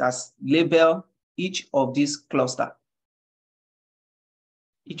is it has labeled each of these cluster.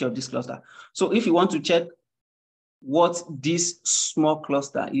 Each of this cluster. So if you want to check what this small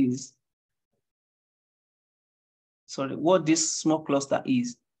cluster is, what this small cluster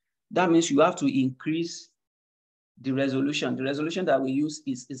is, that means you have to increase the resolution. The resolution that we use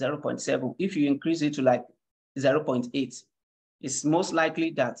is 0.7. If you increase it to like 0.8, it's most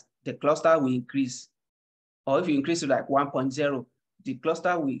likely that the cluster will increase. Or if you increase to like 1.0, the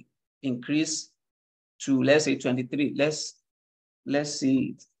cluster will increase to, let's say, 23. Let's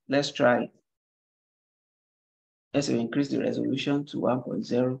see it. Let's try it. Let's say we increase the resolution to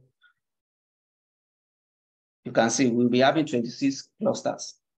 1.0. You can see we'll be having 26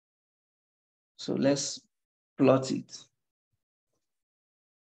 clusters. So let's plot it.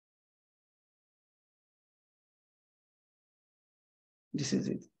 This is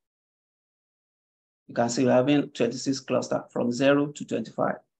it. You can see we're having 26 clusters from 0 to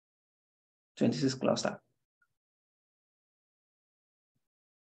 25. 26 clusters.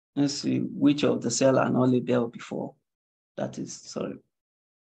 Let's see which of the cells are not labeled before. That is, sorry.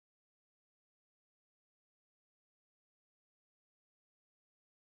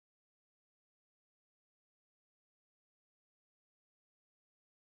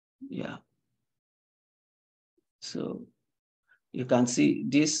 Yeah. So you can see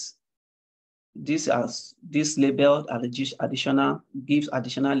this labeled additional, gives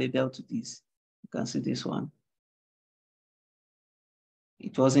additional label to this. You can see this one.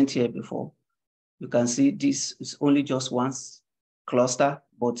 It wasn't here before. You can see this is only just one cluster,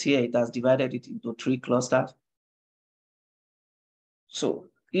 but here it has divided it into 3 clusters. So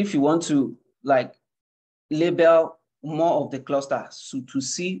if you want to like label more of the cluster, so to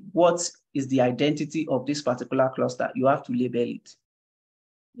see what is the identity of this particular cluster, you have to label it.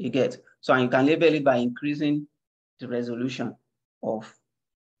 You get, so you can label it by increasing the resolution of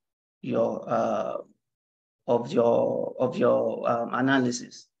your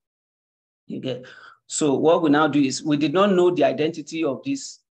analysis. You get. So what we now do is, we did not know the identity of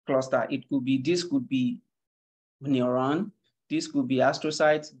this cluster. It could be, this could be neuron, this could be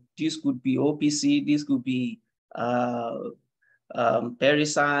astrocytes, this could be OPC, this could be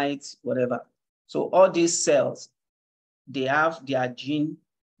pericytes, whatever. So all these cells, they have their gene,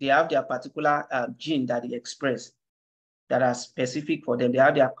 they have their particular gene that they express that are specific for them. They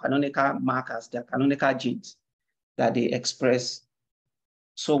have their canonical markers, their canonical genes that they express.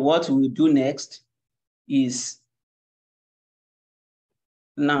 So what we do next is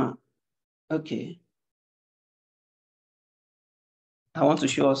now, okay, I want to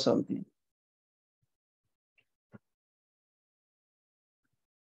show us something.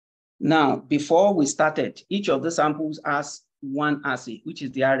 Now, before we started, each of the samples has one assay, which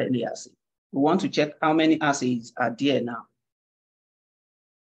is the RNA assay. We want to check how many assays are there now.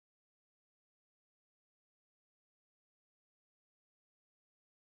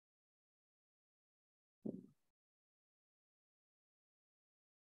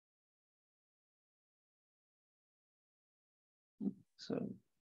 So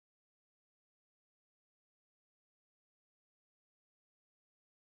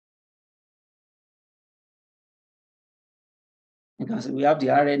you can see we have the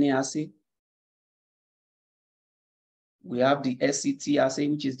RNA assay. We have the SCT assay,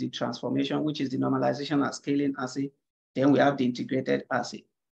 which is the transformation, which is the normalization and scaling assay. Then we have the integrated assay.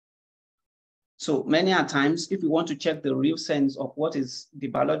 So many a times, if we want to check the real sense of what is the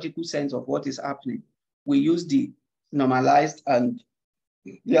biological sense of what is happening, we use the normalized and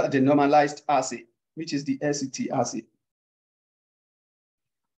the normalized assay, which is the SCT assay.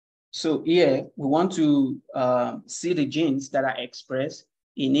 So here we want to see the genes that are expressed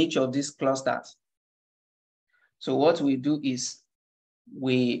in each of these clusters. So what we do is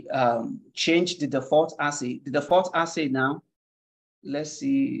we change the default assay. The default assay now, let's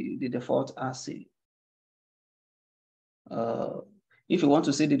see the default assay. If you want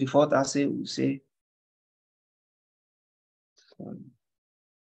to see the default assay, we'll say,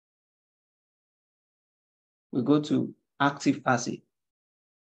 we go to active assay.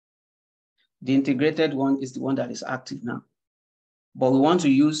 The integrated one is the one that is active now, but we want to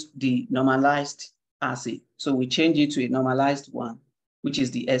use the normalized assay. So we change it to a normalized one, which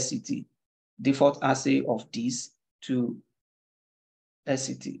is the SCT, default assay of this to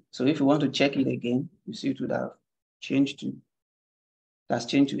SCT. So if you want to check it again, you see it would have changed to, that's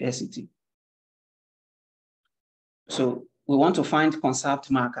changed to SCT. So we want to find conserved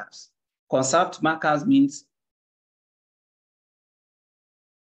markers. Conserved markers means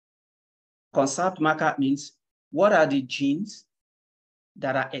what are the genes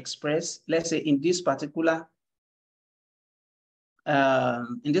that are expressed, let's say in this particular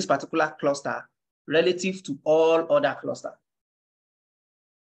cluster relative to all other clusters.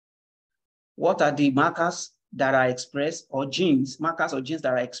 What are the markers that are expressed, or genes, markers or genes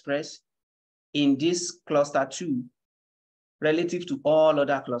that are expressed in this cluster 2 relative to all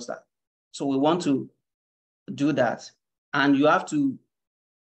other clusters? So we want to do that, and you have to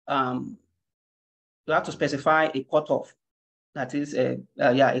specify a cutoff. That is a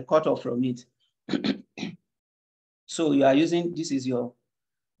cutoff from it. So you are using, this is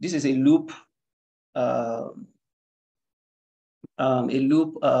a loop,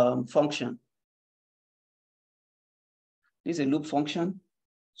 function. This is a loop function.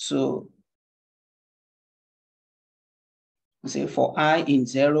 So say for I in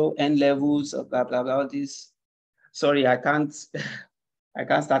 0, n levels of blah, blah, blah, this. Sorry, I can't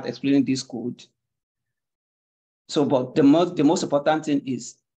start explaining this code. So, but the most important thing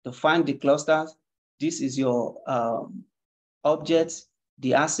is to find the clusters. This is your object.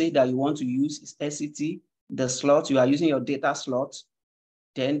 The assay that you want to use is SCT. The slot, you are using your data slot.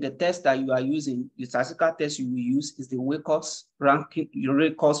 Then the test that you are using, the statistical test you will use is the Wilcox rank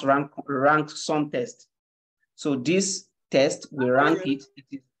sum test. So this test will rank it.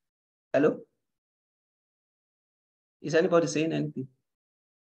 Hello? Is anybody saying anything?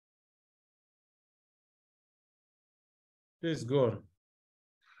 Please go on.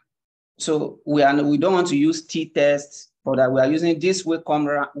 So we don't want to use t-tests for that. We are using this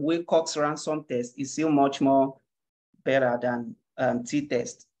Wilcox ransom test. Is still much more better than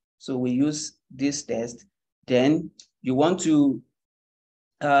t-test. So we use this test. Then you want to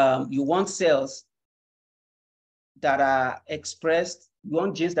you want cells that are expressed. You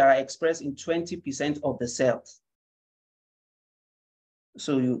want genes that are expressed in 20% of the cells.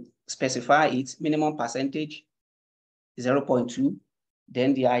 So you specify it, minimum percentage 0.2.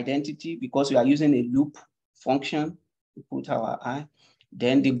 Then the identity, because we are using a loop function, we put our I.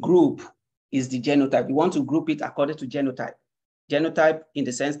 Then the group is the genotype. We want to group it according to genotype. Genotype in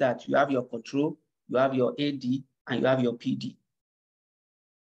the sense that you have your control, you have your AD, and you have your PD.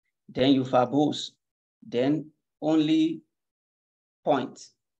 Then you verbose. Then only point,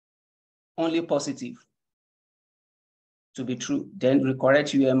 only positive to be true. Then we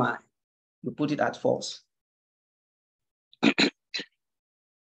correct UMI. You put it at false.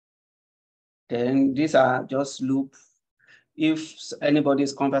 Then these are just loop. If anybody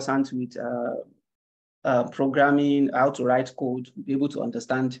is conversant with programming, how to write code, be able to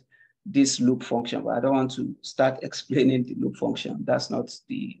understand this loop function. But I don't want to start explaining the loop function. That's not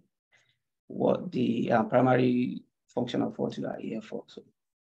the primary function of what you are here for.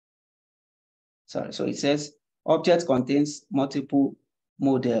 So it says object contains multiple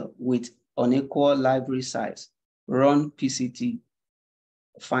model with unequal library size. run PCT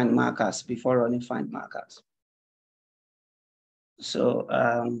find markers before running find markers. So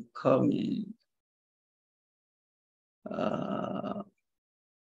coming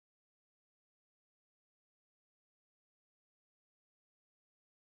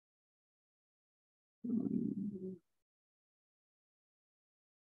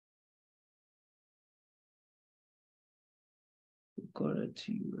correct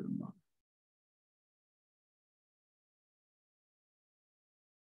UMR.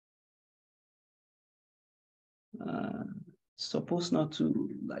 Supposed not to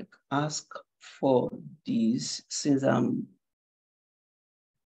like ask for this since I'm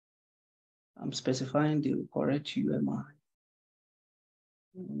specifying the correct UMI.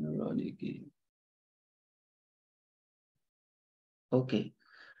 Run again. Okay.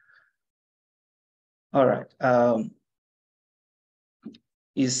 All right.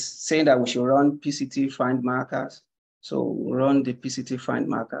 Is saying that we should run PCT find markers. So we'll run the PCT find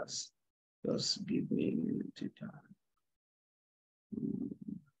markers. Just give me a minute.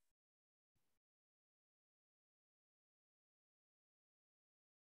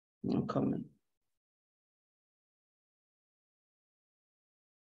 I'm coming.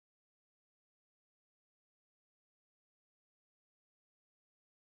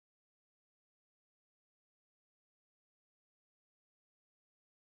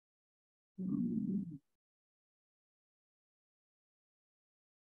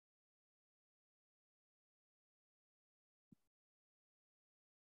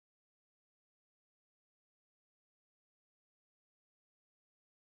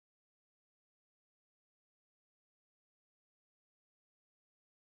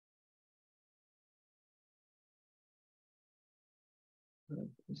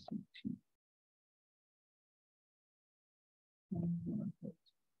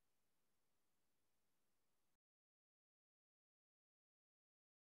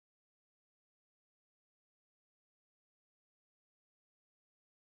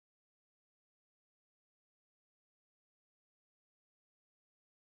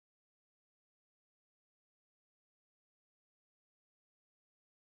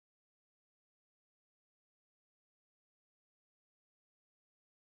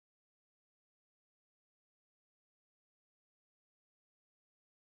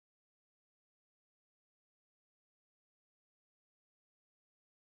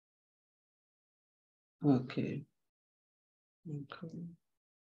 Okay. Okay.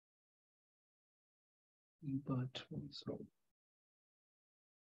 But so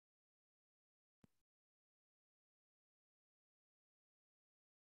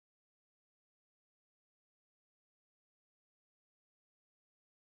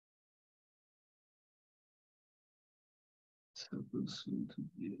supposed to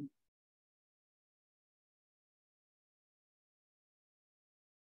be.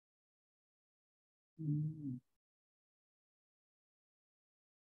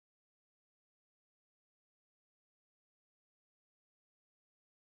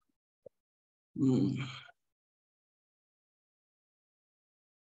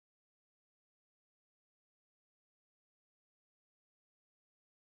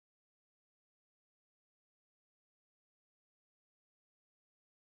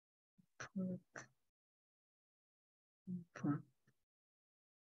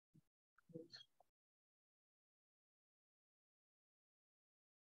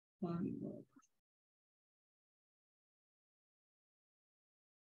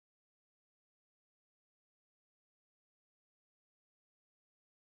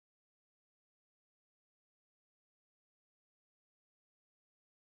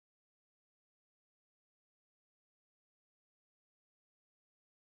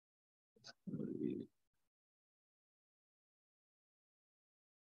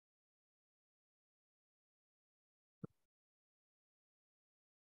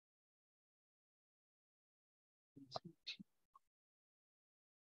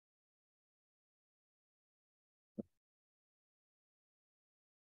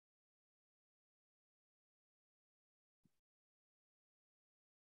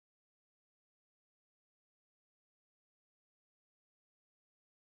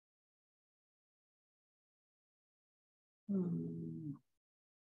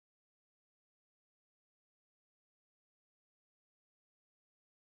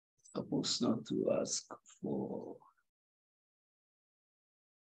 Supposed not to ask for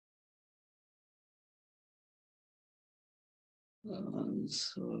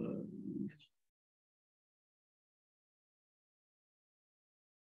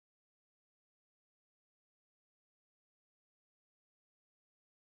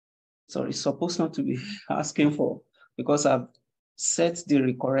so sorry, it's supposed not to be asking for, because I've set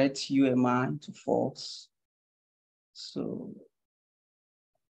the correct UMI to false. So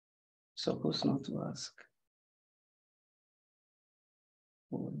supposed not to ask.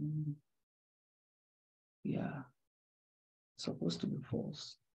 Yeah, supposed to be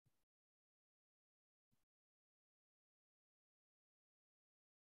false.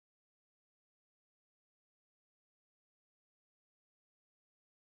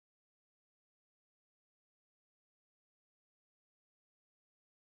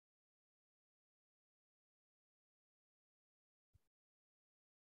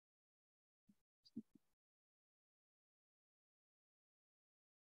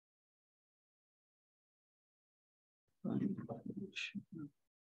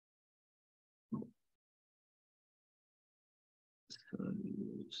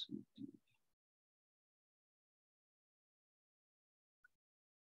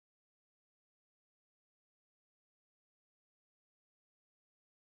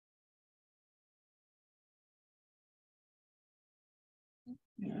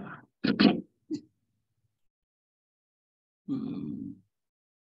 Yeah.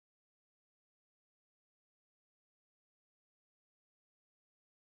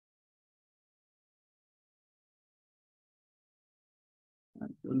 I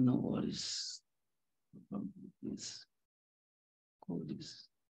don't know what is this code is.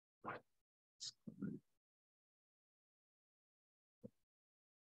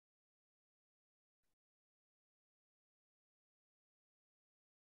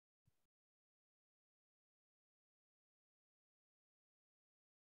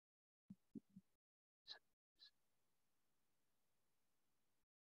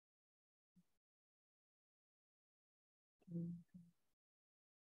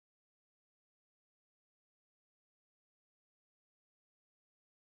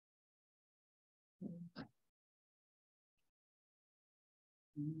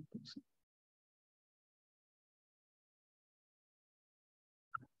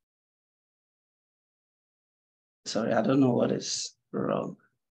 Sorry, I don't know what is wrong.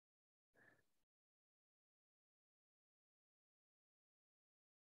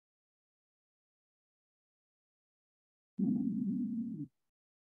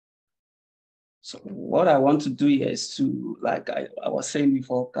 So what I want to do here is to, like I was saying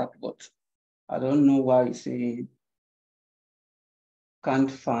before, but I don't know why you say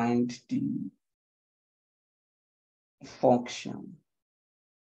can't find the function.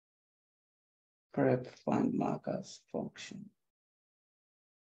 Prep find markers function.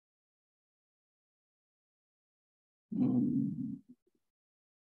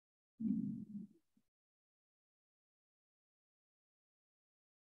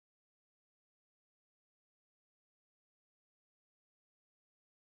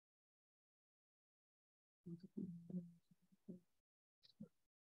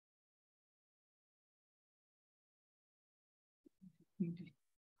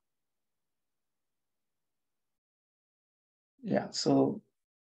 Yeah, so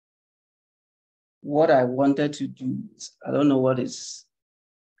what I wanted to do is, I don't know what is,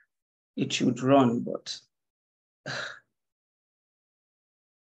 it should run, but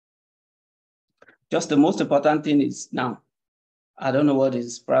just the most important thing is now, I don't know what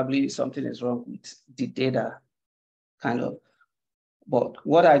is, probably something is wrong with the data, kind of. But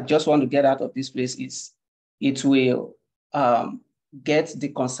what I just want to get out of this place is it will get the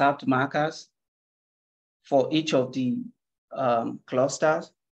conserved markers for each of the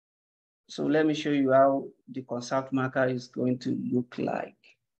clusters. So let me show you how the conserved marker is going to look like.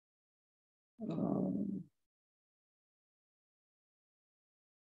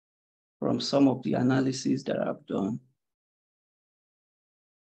 From some of the analysis that I've done.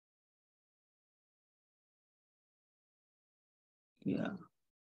 Yeah.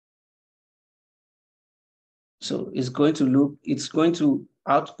 So it's going to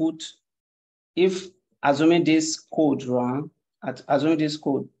output, if assuming this code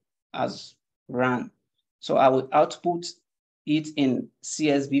has run. So I will output it in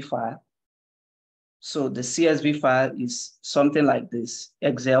CSV file. So the CSV file is something like this,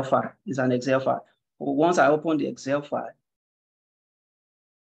 Excel file, is an Excel file. But once I open the Excel file,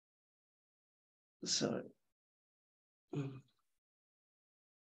 sorry.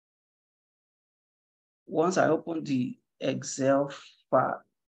 Once I open the Excel file,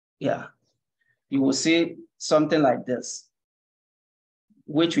 yeah, you will see something like this,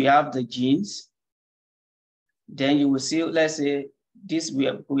 which we have the genes. Then you will see, let's say this, we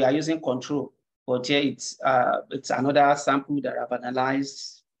are using control, but here it's another sample that I've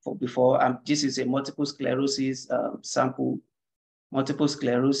analyzed for before. This is a multiple sclerosis sample multiple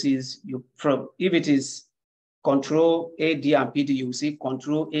sclerosis. If it is control AD and PD, you will see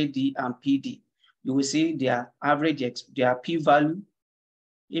control AD and PD. You will see their average, their p-value.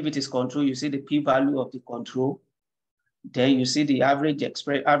 If it is control, you see the p-value of the control. Then you see the average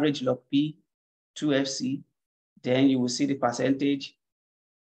log P, 2FC. Then you will see the percentage,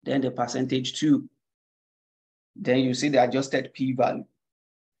 then the percentage 2. Then you see the adjusted p-value.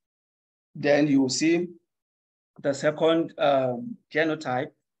 Then you will see the second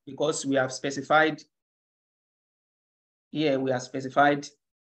genotype, because we have specified here, we have specified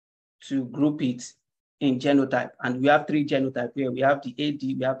to group it in genotype. And we have 3 genotypes here. We have the AD,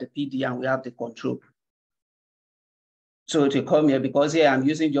 we have the PD, and we have the control. So to come here, because here I'm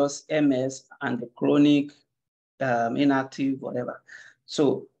using just MS and the chronic, inactive, whatever.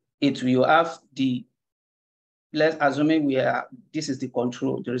 So it will have the, let's assuming this is the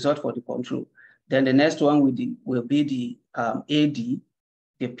control, the result for the control. Then the next one will be the AD,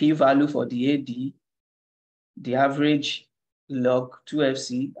 the p-value for the AD, the average log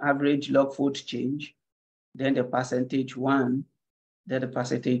 2FC, average log fold change, then the percentage 1, then the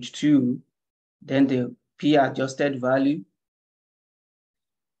percentage 2, then the p-adjusted value,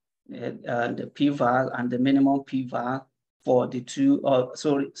 the p-val and the minimum p-val for the two,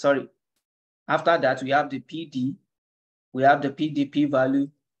 sorry. After that, we have the PD, we have the PD p-value,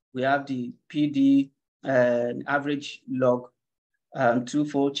 we have the PD average log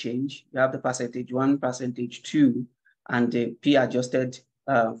 2-fold change, we have the percentage 1, percentage 2, and the p-adjusted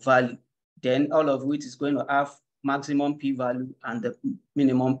value. Then all of which is going to have maximum p-value and the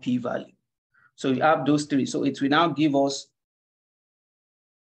minimum p-value. So you have those 3. So it will now give us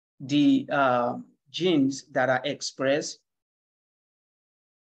the genes that are expressed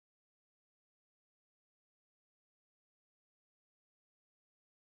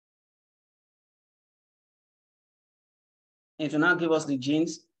it will now give us the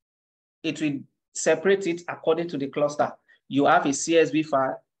genes. It will separate it according to the cluster. You have a CSV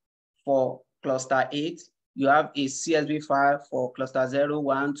file for cluster 8. You have a CSV file for cluster 0,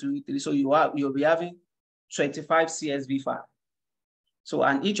 1, 2, 3. So you'll be having 25 CSV files. So,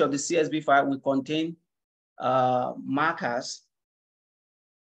 and each of the CSV file will contain markers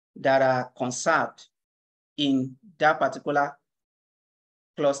that are conserved in that particular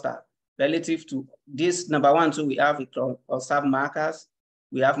cluster. Relative to this number 1, 2, we have conserved markers.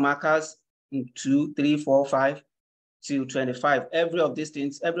 We have markers in 2, 3, 4, 5 to 25. Every of these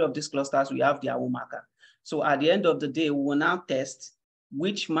things, every of these clusters, we have their own marker. So at the end of the day, we will now test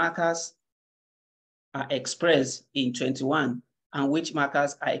which markers are expressed in 21 and which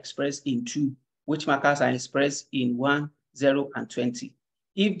markers are expressed in 2, which markers are expressed in 1, 0, and 20.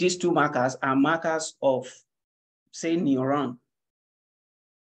 If these 2 markers are markers of, say, neuron,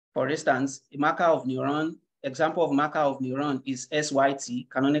 for instance, a marker of neuron, example of marker of neuron is SYT,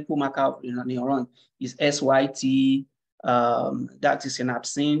 canonical marker of neuron is SYT, that is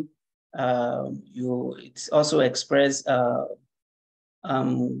synapsin. It's also expressed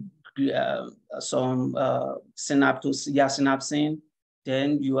some synapsin.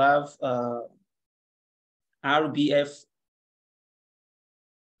 Then you have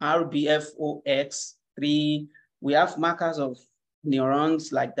RBFOX3. We have markers of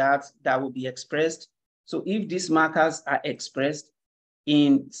neurons like that will be expressed. So if these markers are expressed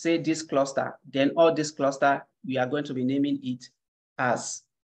in, say, this cluster, then all this cluster, we are going to be naming it as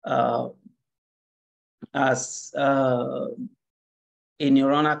a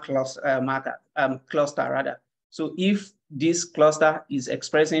neuronal cluster rather. So if this cluster is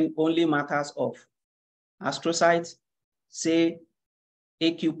expressing only markers of astrocytes, say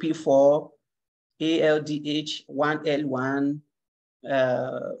AQP4, ALDH, 1L1,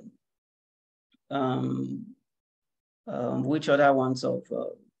 which other ones of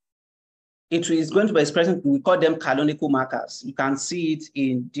it is going to be expressing, we call them canonical markers. You can see it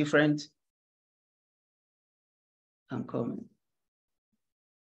in different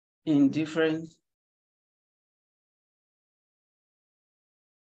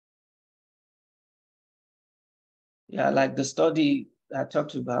like the study I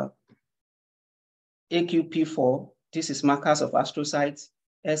talked about, AQP4, this is markers of astrocytes,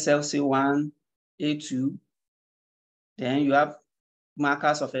 SLC1, A2. Then you have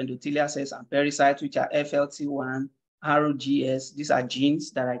markers of endothelial cells and pericytes, which are FLT1, ROGS. These are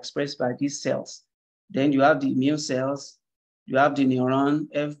genes that are expressed by these cells. Then you have the immune cells. You have the neuron,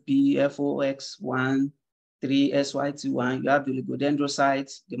 FB, FOX1, 3, SYT1. You have the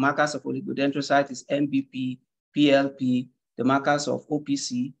oligodendrocytes. The markers of oligodendrocytes is MBP, PLP. The markers of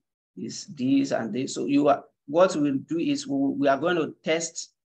OPC is these and this. So what we'll do is we are going to test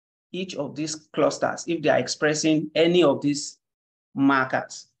each of these clusters if they are expressing any of these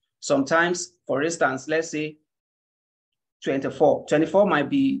markers. Sometimes, for instance, let's say 24. 24 might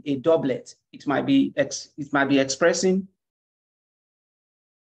be a doublet. It might be expressing,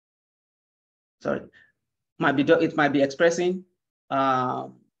 sorry, it might be expressing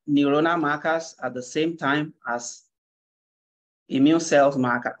neuronal markers at the same time as immune cells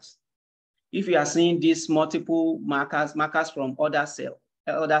markers. If you are seeing these multiple markers from other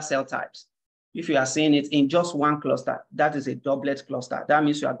cell types, if you are seeing it in just one cluster, that is a doublet cluster. That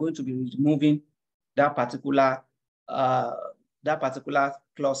means you are going to be removing that particular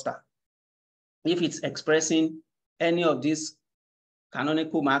cluster. If it's expressing any of these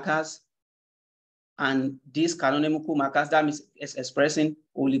canonical markers, and these canonical markers, that means it's expressing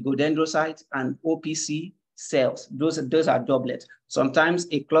oligodendrocytes and OPC cells. Those are doublets. Sometimes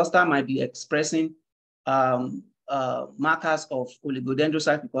a cluster might be expressing markers of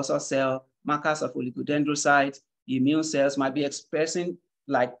oligodendrocyte precursor cell, markers of oligodendrocytes, immune cells, might be expressing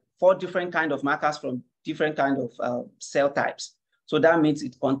like 4 different kinds of markers from different kinds of cell types. So that means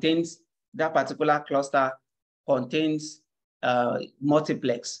it contains, that particular cluster contains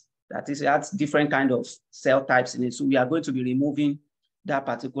multiplex. That is, it has different kinds of cell types in it. So we are going to be removing that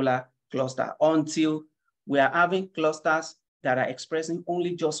particular cluster until we are having clusters that are expressing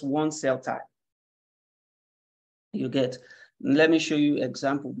only just one cell type. You get, let me show you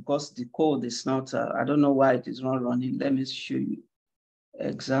example, because the code is not, I don't know why it is not running. Let me show you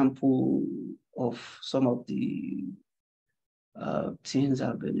example of some of the things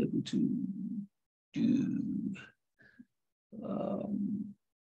I've been able to do.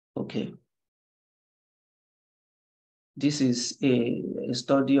 Okay. This is a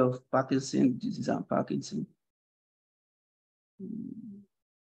study of Parkinson disease and Parkinson.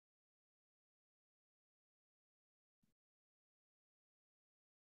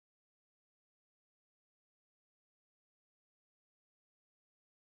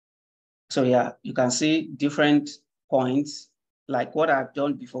 So yeah, you can see different points like what I've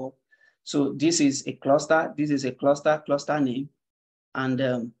done before. So this is a cluster. This is a cluster name.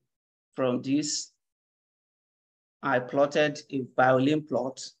 And from this, I plotted a violin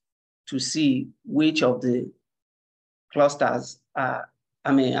plot to see which of the clusters are,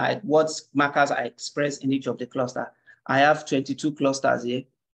 what markers are expressed in each of the cluster. I have 22 clusters here,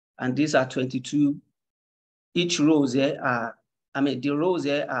 and these are 22. Each rows here are, the rows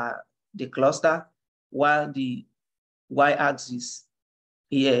here are the cluster, while the y-axis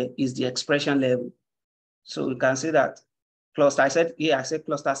here is the expression level. So you can see that cluster, I said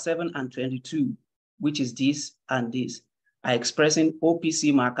cluster 7 and 22, which is this and this, are expressing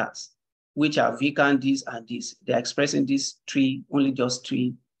OPC markers, which are VCAN, this and this. They're expressing these only just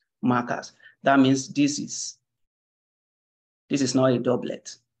 3 markers. That means this is not a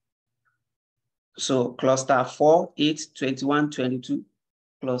doublet. So cluster 4, 8, 21, 22,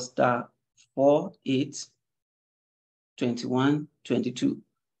 cluster 4, 8, 21, 22.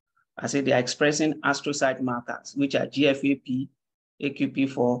 I said they are expressing astrocyte markers, which are GFAP,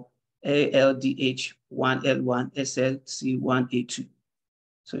 AQP4, ALDH1L1, SLC1A2.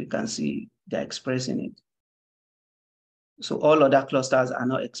 So you can see they're expressing it. So all other clusters are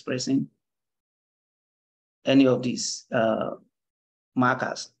not expressing any of these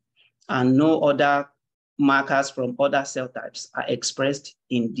markers. And no other markers from other cell types are expressed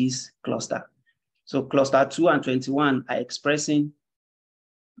in this cluster. So cluster 2 and 21 are expressing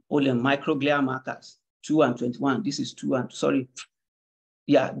only microglia markers, 2 and 21. This is 2 and, sorry.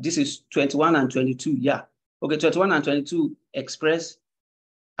 Yeah, this is 21 and 22, yeah. Okay, 21 and 22 express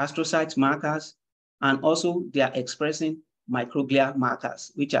astrocyte markers, and also they are expressing microglia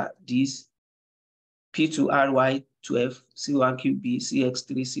markers, which are these P2RY12, C1QB,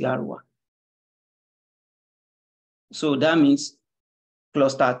 CX3CR1. So that means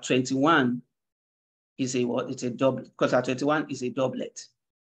cluster 21 is a what? It's a doublet. Cluster 21 is a doublet.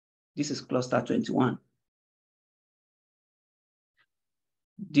 This is cluster 21.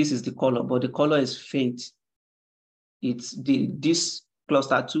 This is the color, but the color is faint. It's this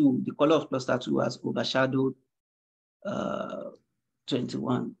cluster 2, the color of cluster 2 has overshadowed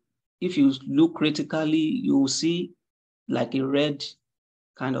 21. If you look critically, you will see like a red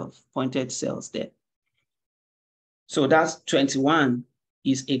kind of pointed cells there. So that's 21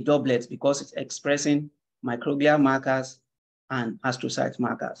 is a doublet because it's expressing microglia markers and astrocyte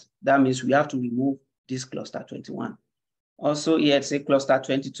markers. That means we have to remove this cluster 21. Also here it's a cluster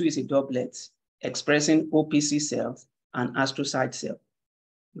 22 is a doublet expressing OPC cells and astrocyte cell.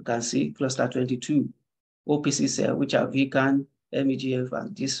 You can see cluster 22, OPC cell, which are VCAN, MEGF,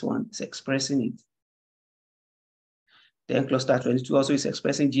 and this one is expressing it. Then cluster 22 also is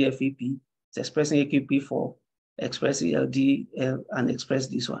expressing GFAP, it's expressing AQP4, express ELD, and express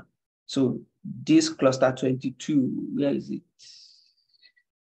this one. So this cluster 22, where is it?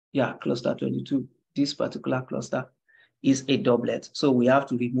 Yeah, cluster 22, this particular cluster is a doublet. So we have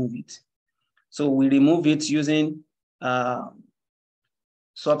to remove it. So we remove it using subset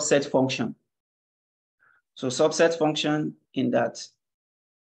function. So subset function in that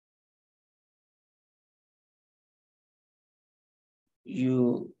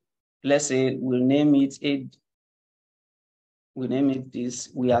let's say we'll name it this,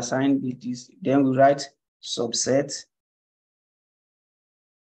 we assign it this, then we write subset.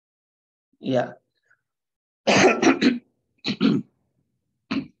 Yeah.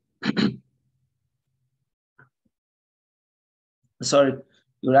 Sorry,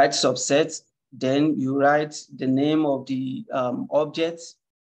 you write subset, then you write the name of the object.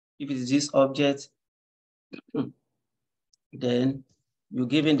 If it is this object, then you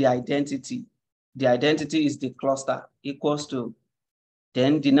give in the identity. The identity is the cluster equals to,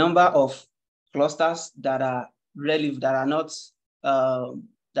 then the number of clusters that are relevant, that are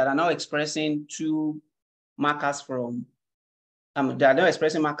not expressing two markers from, they are not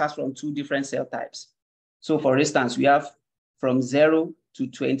expressing markers from two different cell types. So for instance, we have from 0 to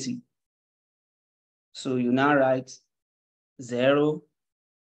 20. So you now write 0,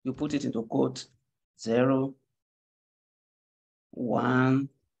 you put it into quote, 0, 1,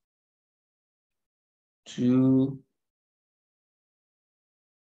 2,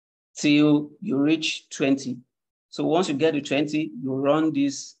 till you reach 20. So once you get to 20, you run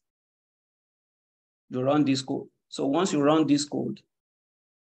this code. So once you run this code,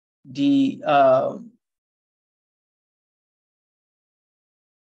 the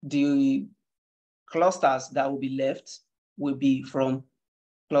clusters that will be left will be from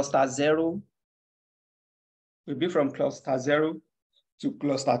cluster 0, to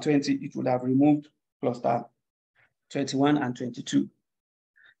cluster 20. It would have removed cluster 21 and 22.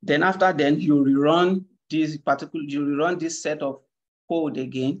 Then after then, you rerun this set of code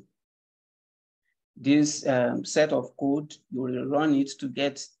again. This set of code, you will run it to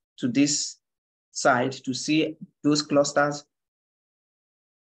get to this side to see those clusters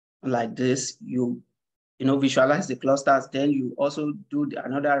like this. You visualize the clusters. Then you also do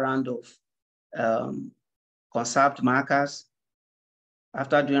another round of conserved markers.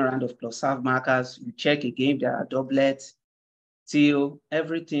 After doing a round of conserved markers, you check again if there are doublets till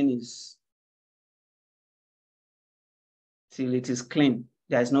everything is, till it is clean.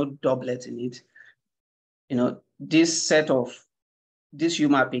 There is no doublet in it. This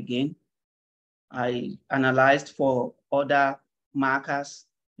UMAP again, I analyzed for other markers,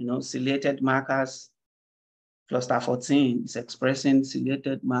 ciliated markers. Cluster 14 is expressing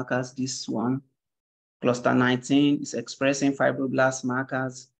ciliated markers, this one. Cluster 19 is expressing fibroblast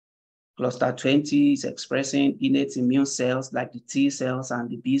markers. Cluster 20 is expressing innate immune cells like the T cells and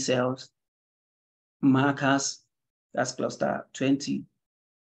the B cells markers. That's cluster 20.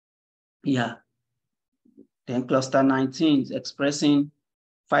 Yeah. Then cluster 19 is expressing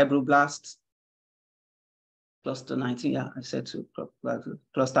fibroblasts. Cluster 19, yeah, I said so.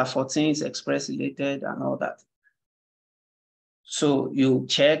 Cluster 14 is express related and all that. So you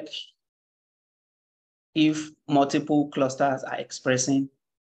check if multiple clusters are expressing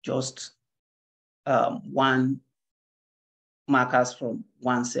just one markers from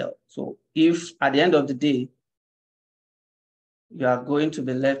one cell. So if at the end of the day, you are going to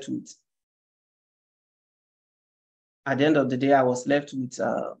be left with, at the end of the day, I was left with,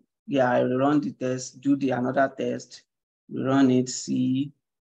 I run the test, do another test, we run it, see.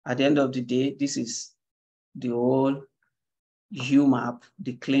 At the end of the day, this is the whole UMAP,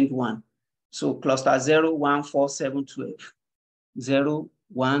 the cleaned one. So cluster 0, 1, 4, 7, 12. 0,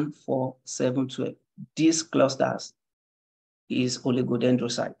 1, 4, 7, 12. These clusters is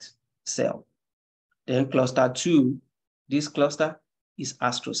oligodendrocyte cell. Then cluster 2, this cluster is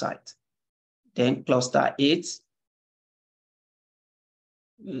astrocyte. Then cluster 8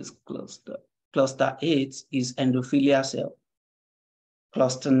 is cluster 8 is endothelial cell.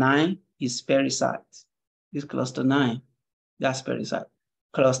 Cluster 9 is pericyte. This cluster 9, that's pericyte.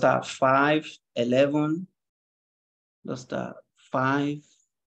 Cluster 5, 11, cluster 5,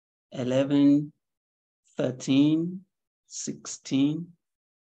 11, 13, 16,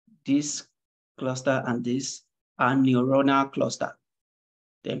 this cluster and this are neuronal cluster.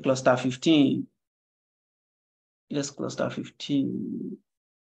 Then cluster 15, yes, cluster 15.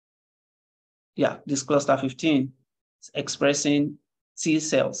 Yeah, this cluster 15 is expressing T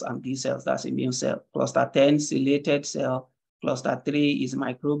cells and B cells, that's immune cell. Cluster 10, ciliated cell. Cluster 3 is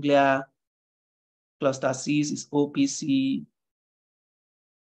microglia. Cluster 6 is OPC.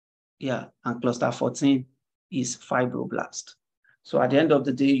 Yeah, and cluster 14 is fibroblast. So at the end of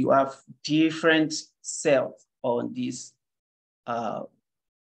the day, you have different cells on this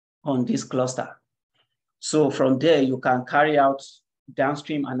cluster. So from there, you can carry out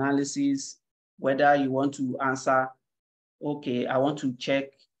downstream analysis, whether you want to answer, okay, I want to check,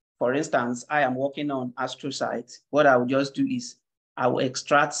 for instance, I am working on astrocytes. What I will just do is I will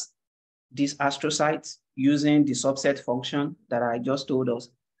extract these astrocytes using the subset function that I just told us.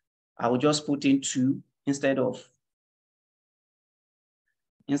 I will just put in 2 instead of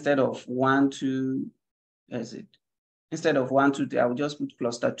 1, 2, instead of 1, 2, 3, I will just put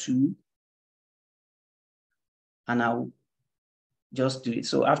cluster 2, and I will just do it.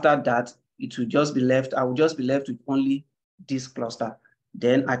 So after that, it will just be left, I will just be left with only this cluster.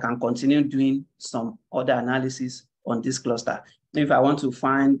 Then I can continue doing some other analysis on this cluster. If I want to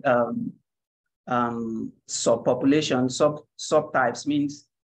find subpopulation, subtypes, means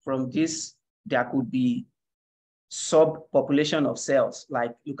from this, there could be subpopulation of cells.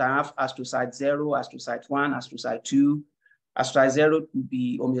 Like you can have astrocyte 0, astrocyte 1, astrocyte 2. Astrocyte 0 could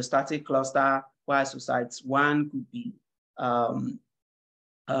be homeostatic cluster, while astrocyte 1 could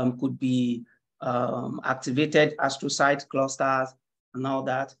be activated astrocyte clusters and all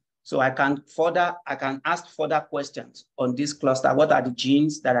that. So I can ask further questions on this cluster. What are the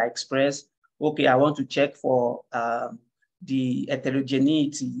genes that are expressed? Okay, I want to check for the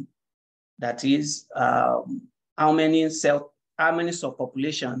heterogeneity, that is how many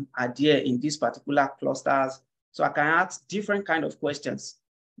subpopulation are there in these particular clusters. So I can ask different kind of questions.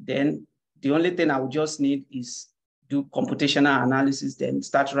 Then the only thing I would just need is do computational analysis, then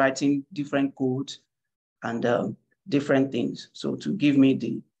start writing different code and different things. So to give me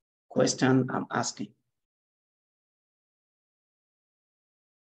the question I'm asking.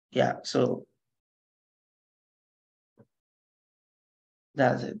 Yeah, so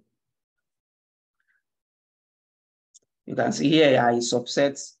that's it. You can see here I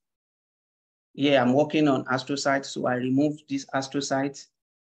subset. Here I'm working on astrocytes, so I removed this astrocyte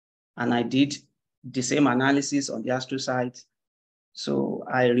and I did the same analysis on the astrocyte. So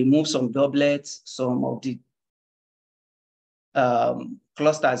I removed some doublets, some of the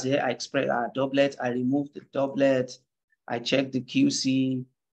clusters here I express are doublets. I removed the doublet. I checked the QC.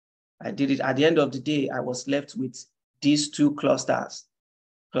 I did it. At the end of the day, I was left with these 2 clusters,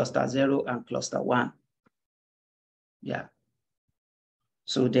 cluster 0 and cluster 1. Yeah.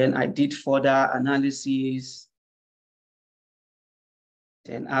 So then I did further analysis,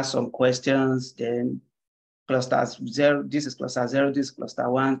 then asked some questions, then clusters 0, this is cluster 0, this is cluster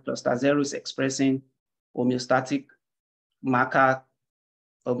 1. Cluster 0 is expressing homeostatic markers,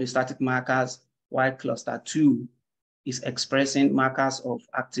 while cluster 2 is expressing markers of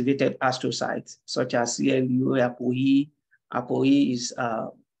activated astrocytes, such as CLU, ApoE. ApoE is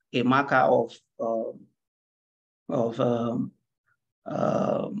a marker of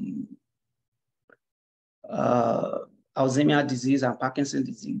Alzheimer's disease and Parkinson's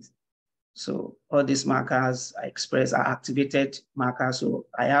disease. So all these markers are expressed are activated markers. So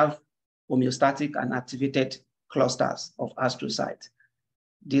I have homeostatic and activated clusters of astrocytes.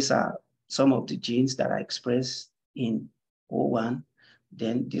 These are some of the genes that are expressed in O1.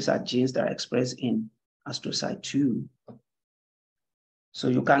 Then these are genes that are expressed in astrocyte 2. So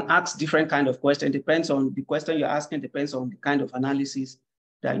you can ask different kind of questions. Depends on the question you're asking, depends on the kind of analysis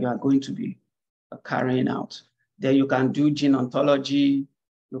that you are going to be carrying out. Then you can do gene ontology.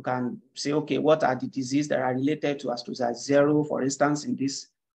 You can say, okay, what are the diseases that are related to astrocyte 0, for instance, in this,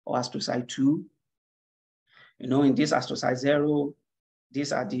 or astrocyte 2? You know, in this astrocyte 0,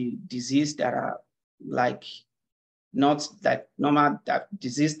 these are the diseases that are like not that normal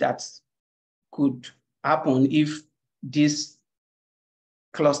disease that could happen if this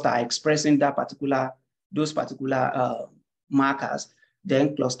cluster expressing those particular markers.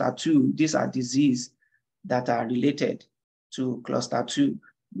 Then cluster 2, these are diseases that are related to cluster 2.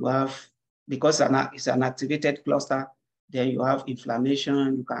 You have, because it's an activated cluster, then you have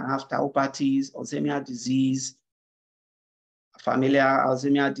inflammation, you can have tauopathies, Alzheimer's disease, familial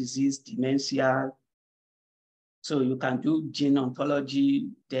Alzheimer's disease, dementia. So you can do gene ontology,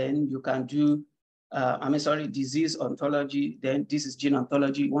 then you can do, disease ontology, then this is gene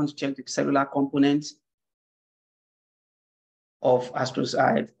ontology. You want to check the cellular components of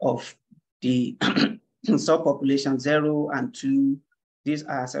astrocyte, of the subpopulation 0 and 2. These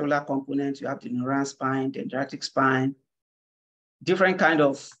are cellular components. You have the neural spine, dendritic spine, different kind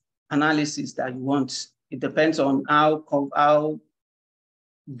of analysis that you want. It depends on how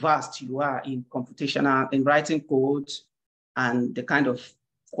vast you are in computational, in writing codes, and the kind of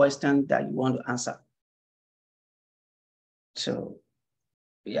question that you want to answer. So,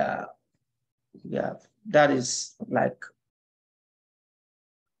 yeah. that is like,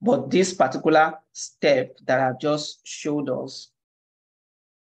 but this particular step that I just showed us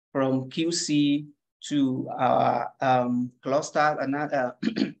from QC to our cluster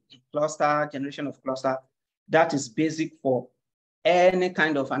cluster generation of cluster, that is basic for any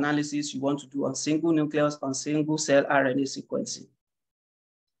kind of analysis you want to do on single nucleus, on single cell RNA sequencing.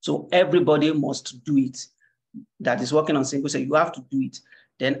 So everybody must do it. That is working on single cell, you have to do it.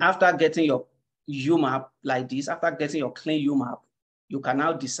 Then after getting your UMAP like this, after getting your clean UMAP, you can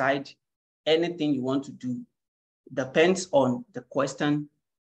now decide anything you want to do. Depends on the question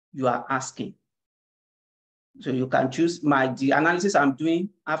you are asking. So you can choose the analysis I'm doing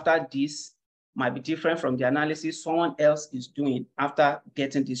after this might be different from the analysis someone else is doing after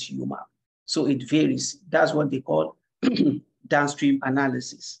getting this UMAP. So it varies. That's what they call downstream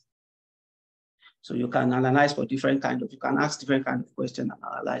analysis. So you can analyze for different kind of, you can ask different kind of question and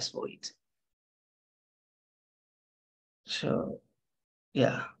analyze for it. So,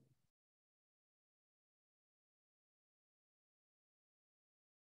 yeah.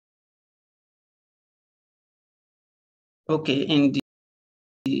 Okay,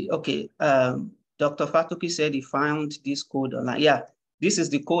 Dr. Fatoki said he found this code online. Yeah, this is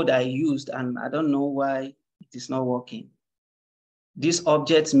the code I used and I don't know why it is not working. This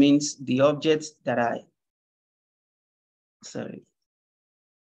object means the object that sorry.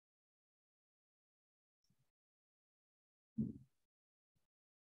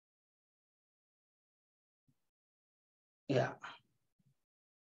 Yeah.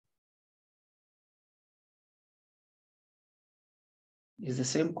 It's the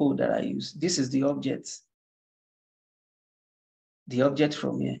same code that I use. This is the object. The object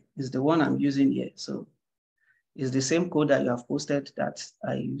from here is the one I'm using here. So it's the same code that you have posted that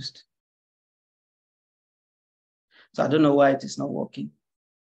I used. So I don't know why it is not working.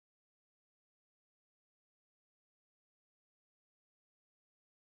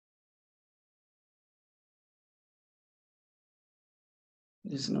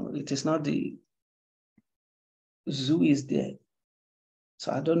 It is not the zoo is there.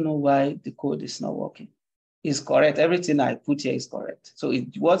 So I don't know why the code is not working. It's correct. Everything I put here is correct. So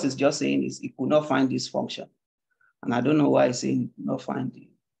what it's just saying is it could not find this function. And I don't know why it's saying it could not find the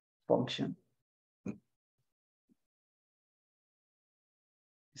function.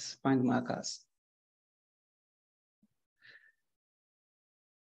 It's find markers.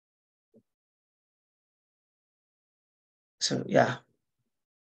 So yeah,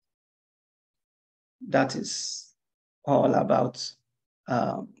 that is all about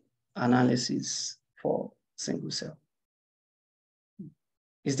analysis for single cell.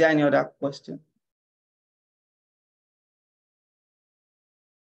 Is there any other question?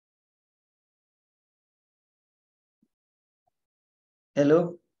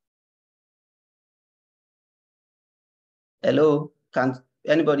 Hello? Hello? Can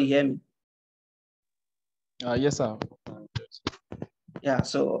anybody hear me? Yes, sir. Yeah,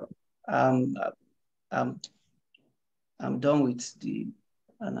 so I'm done with the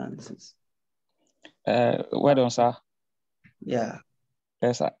analysis. Well done, sir. Yeah.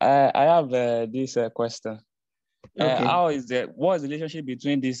 Yes, I have this question. Okay. What is the relationship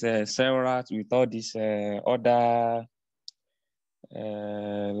between this cell rat with all these other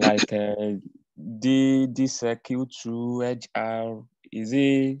like this Q2 HR?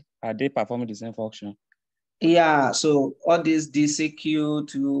 Are they performing the same function? Yeah, so all this DCQ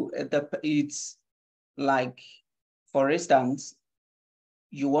it's like, for instance,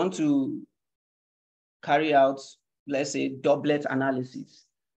 you want to carry out, let's say, doublet analysis.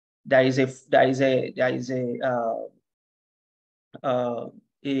 There is a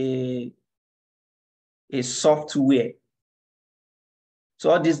software. So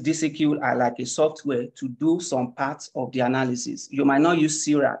all these DCQ are like a software to do some parts of the analysis. You might not use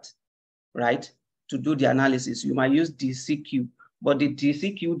CRAT, right, to do the analysis. You might use DCQ, but the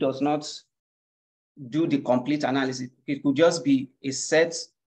DCQ does not do the complete analysis. It could just be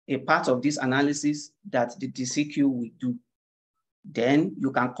a part of this analysis that the DCQ will do. Then you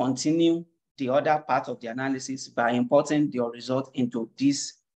can continue the other part of the analysis by importing your result into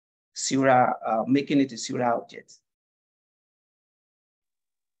this serial, making it a serial object.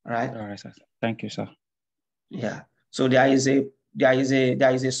 Right? All right, sir. Thank you, sir. Yeah. So there is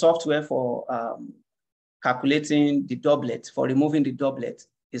a software for calculating the doublet, for removing the doublet.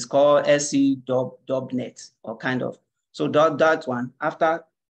 It's called SC-DubNet or kind of. So that one, after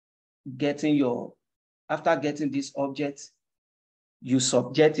getting this object, you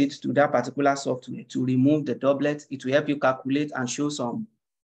subject it to that particular software to remove the doublet. It will help you calculate and show some,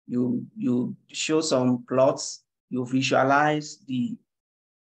 you show some plots, you visualize the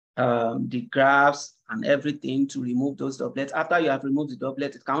the graphs and everything to remove those doublets. After you have removed the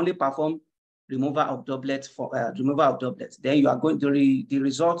doublet, it can only perform removal of doublets for removal of doublets. Then you are going to the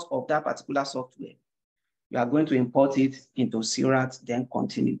results of that particular software. You are going to import it into CRAT, then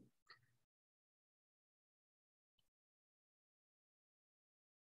continue.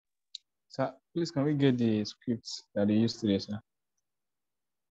 Sir, please can we get the scripts that they used today, sir?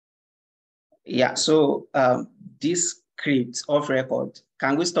 Yeah, so this script off record,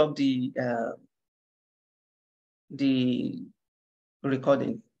 can we stop the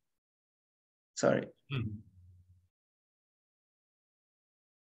recording? Sorry.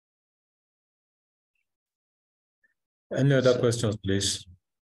 Any other questions, please?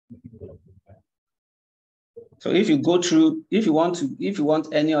 So if you go through, if you want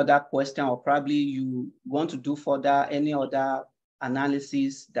any other question, or probably you want to do further any other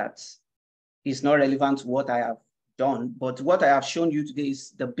analysis that is not relevant to what I have done, but what I have shown you today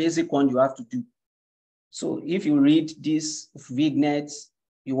is the basic one you have to do. So if you read this VigNet,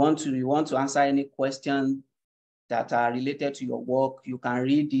 you want to answer any question that are related to your work, you can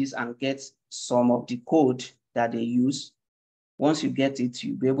read this and get some of the code that they use. Once you get it,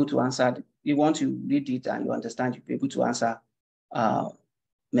 you'll be able to answer. You want to read it and you understand, you'll be able to answer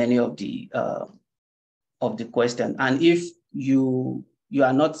many of the questions. And if you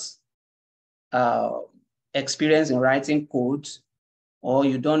are not experienced in writing code, or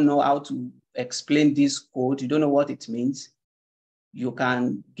you don't know how to explain this code, you don't know what it means, you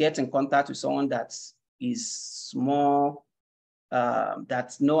can get in contact with someone that is more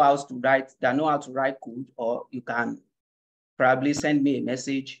that know how to write code, or you can probably send me a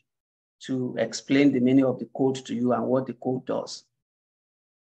message to explain the meaning of the code to you and what the code does.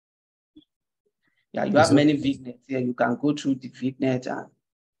 Yeah, you have many VigNets here. You can go through the VigNet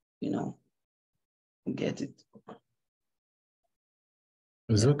and, get it.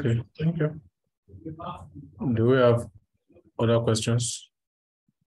 It's okay. Thank you. Do we have other questions?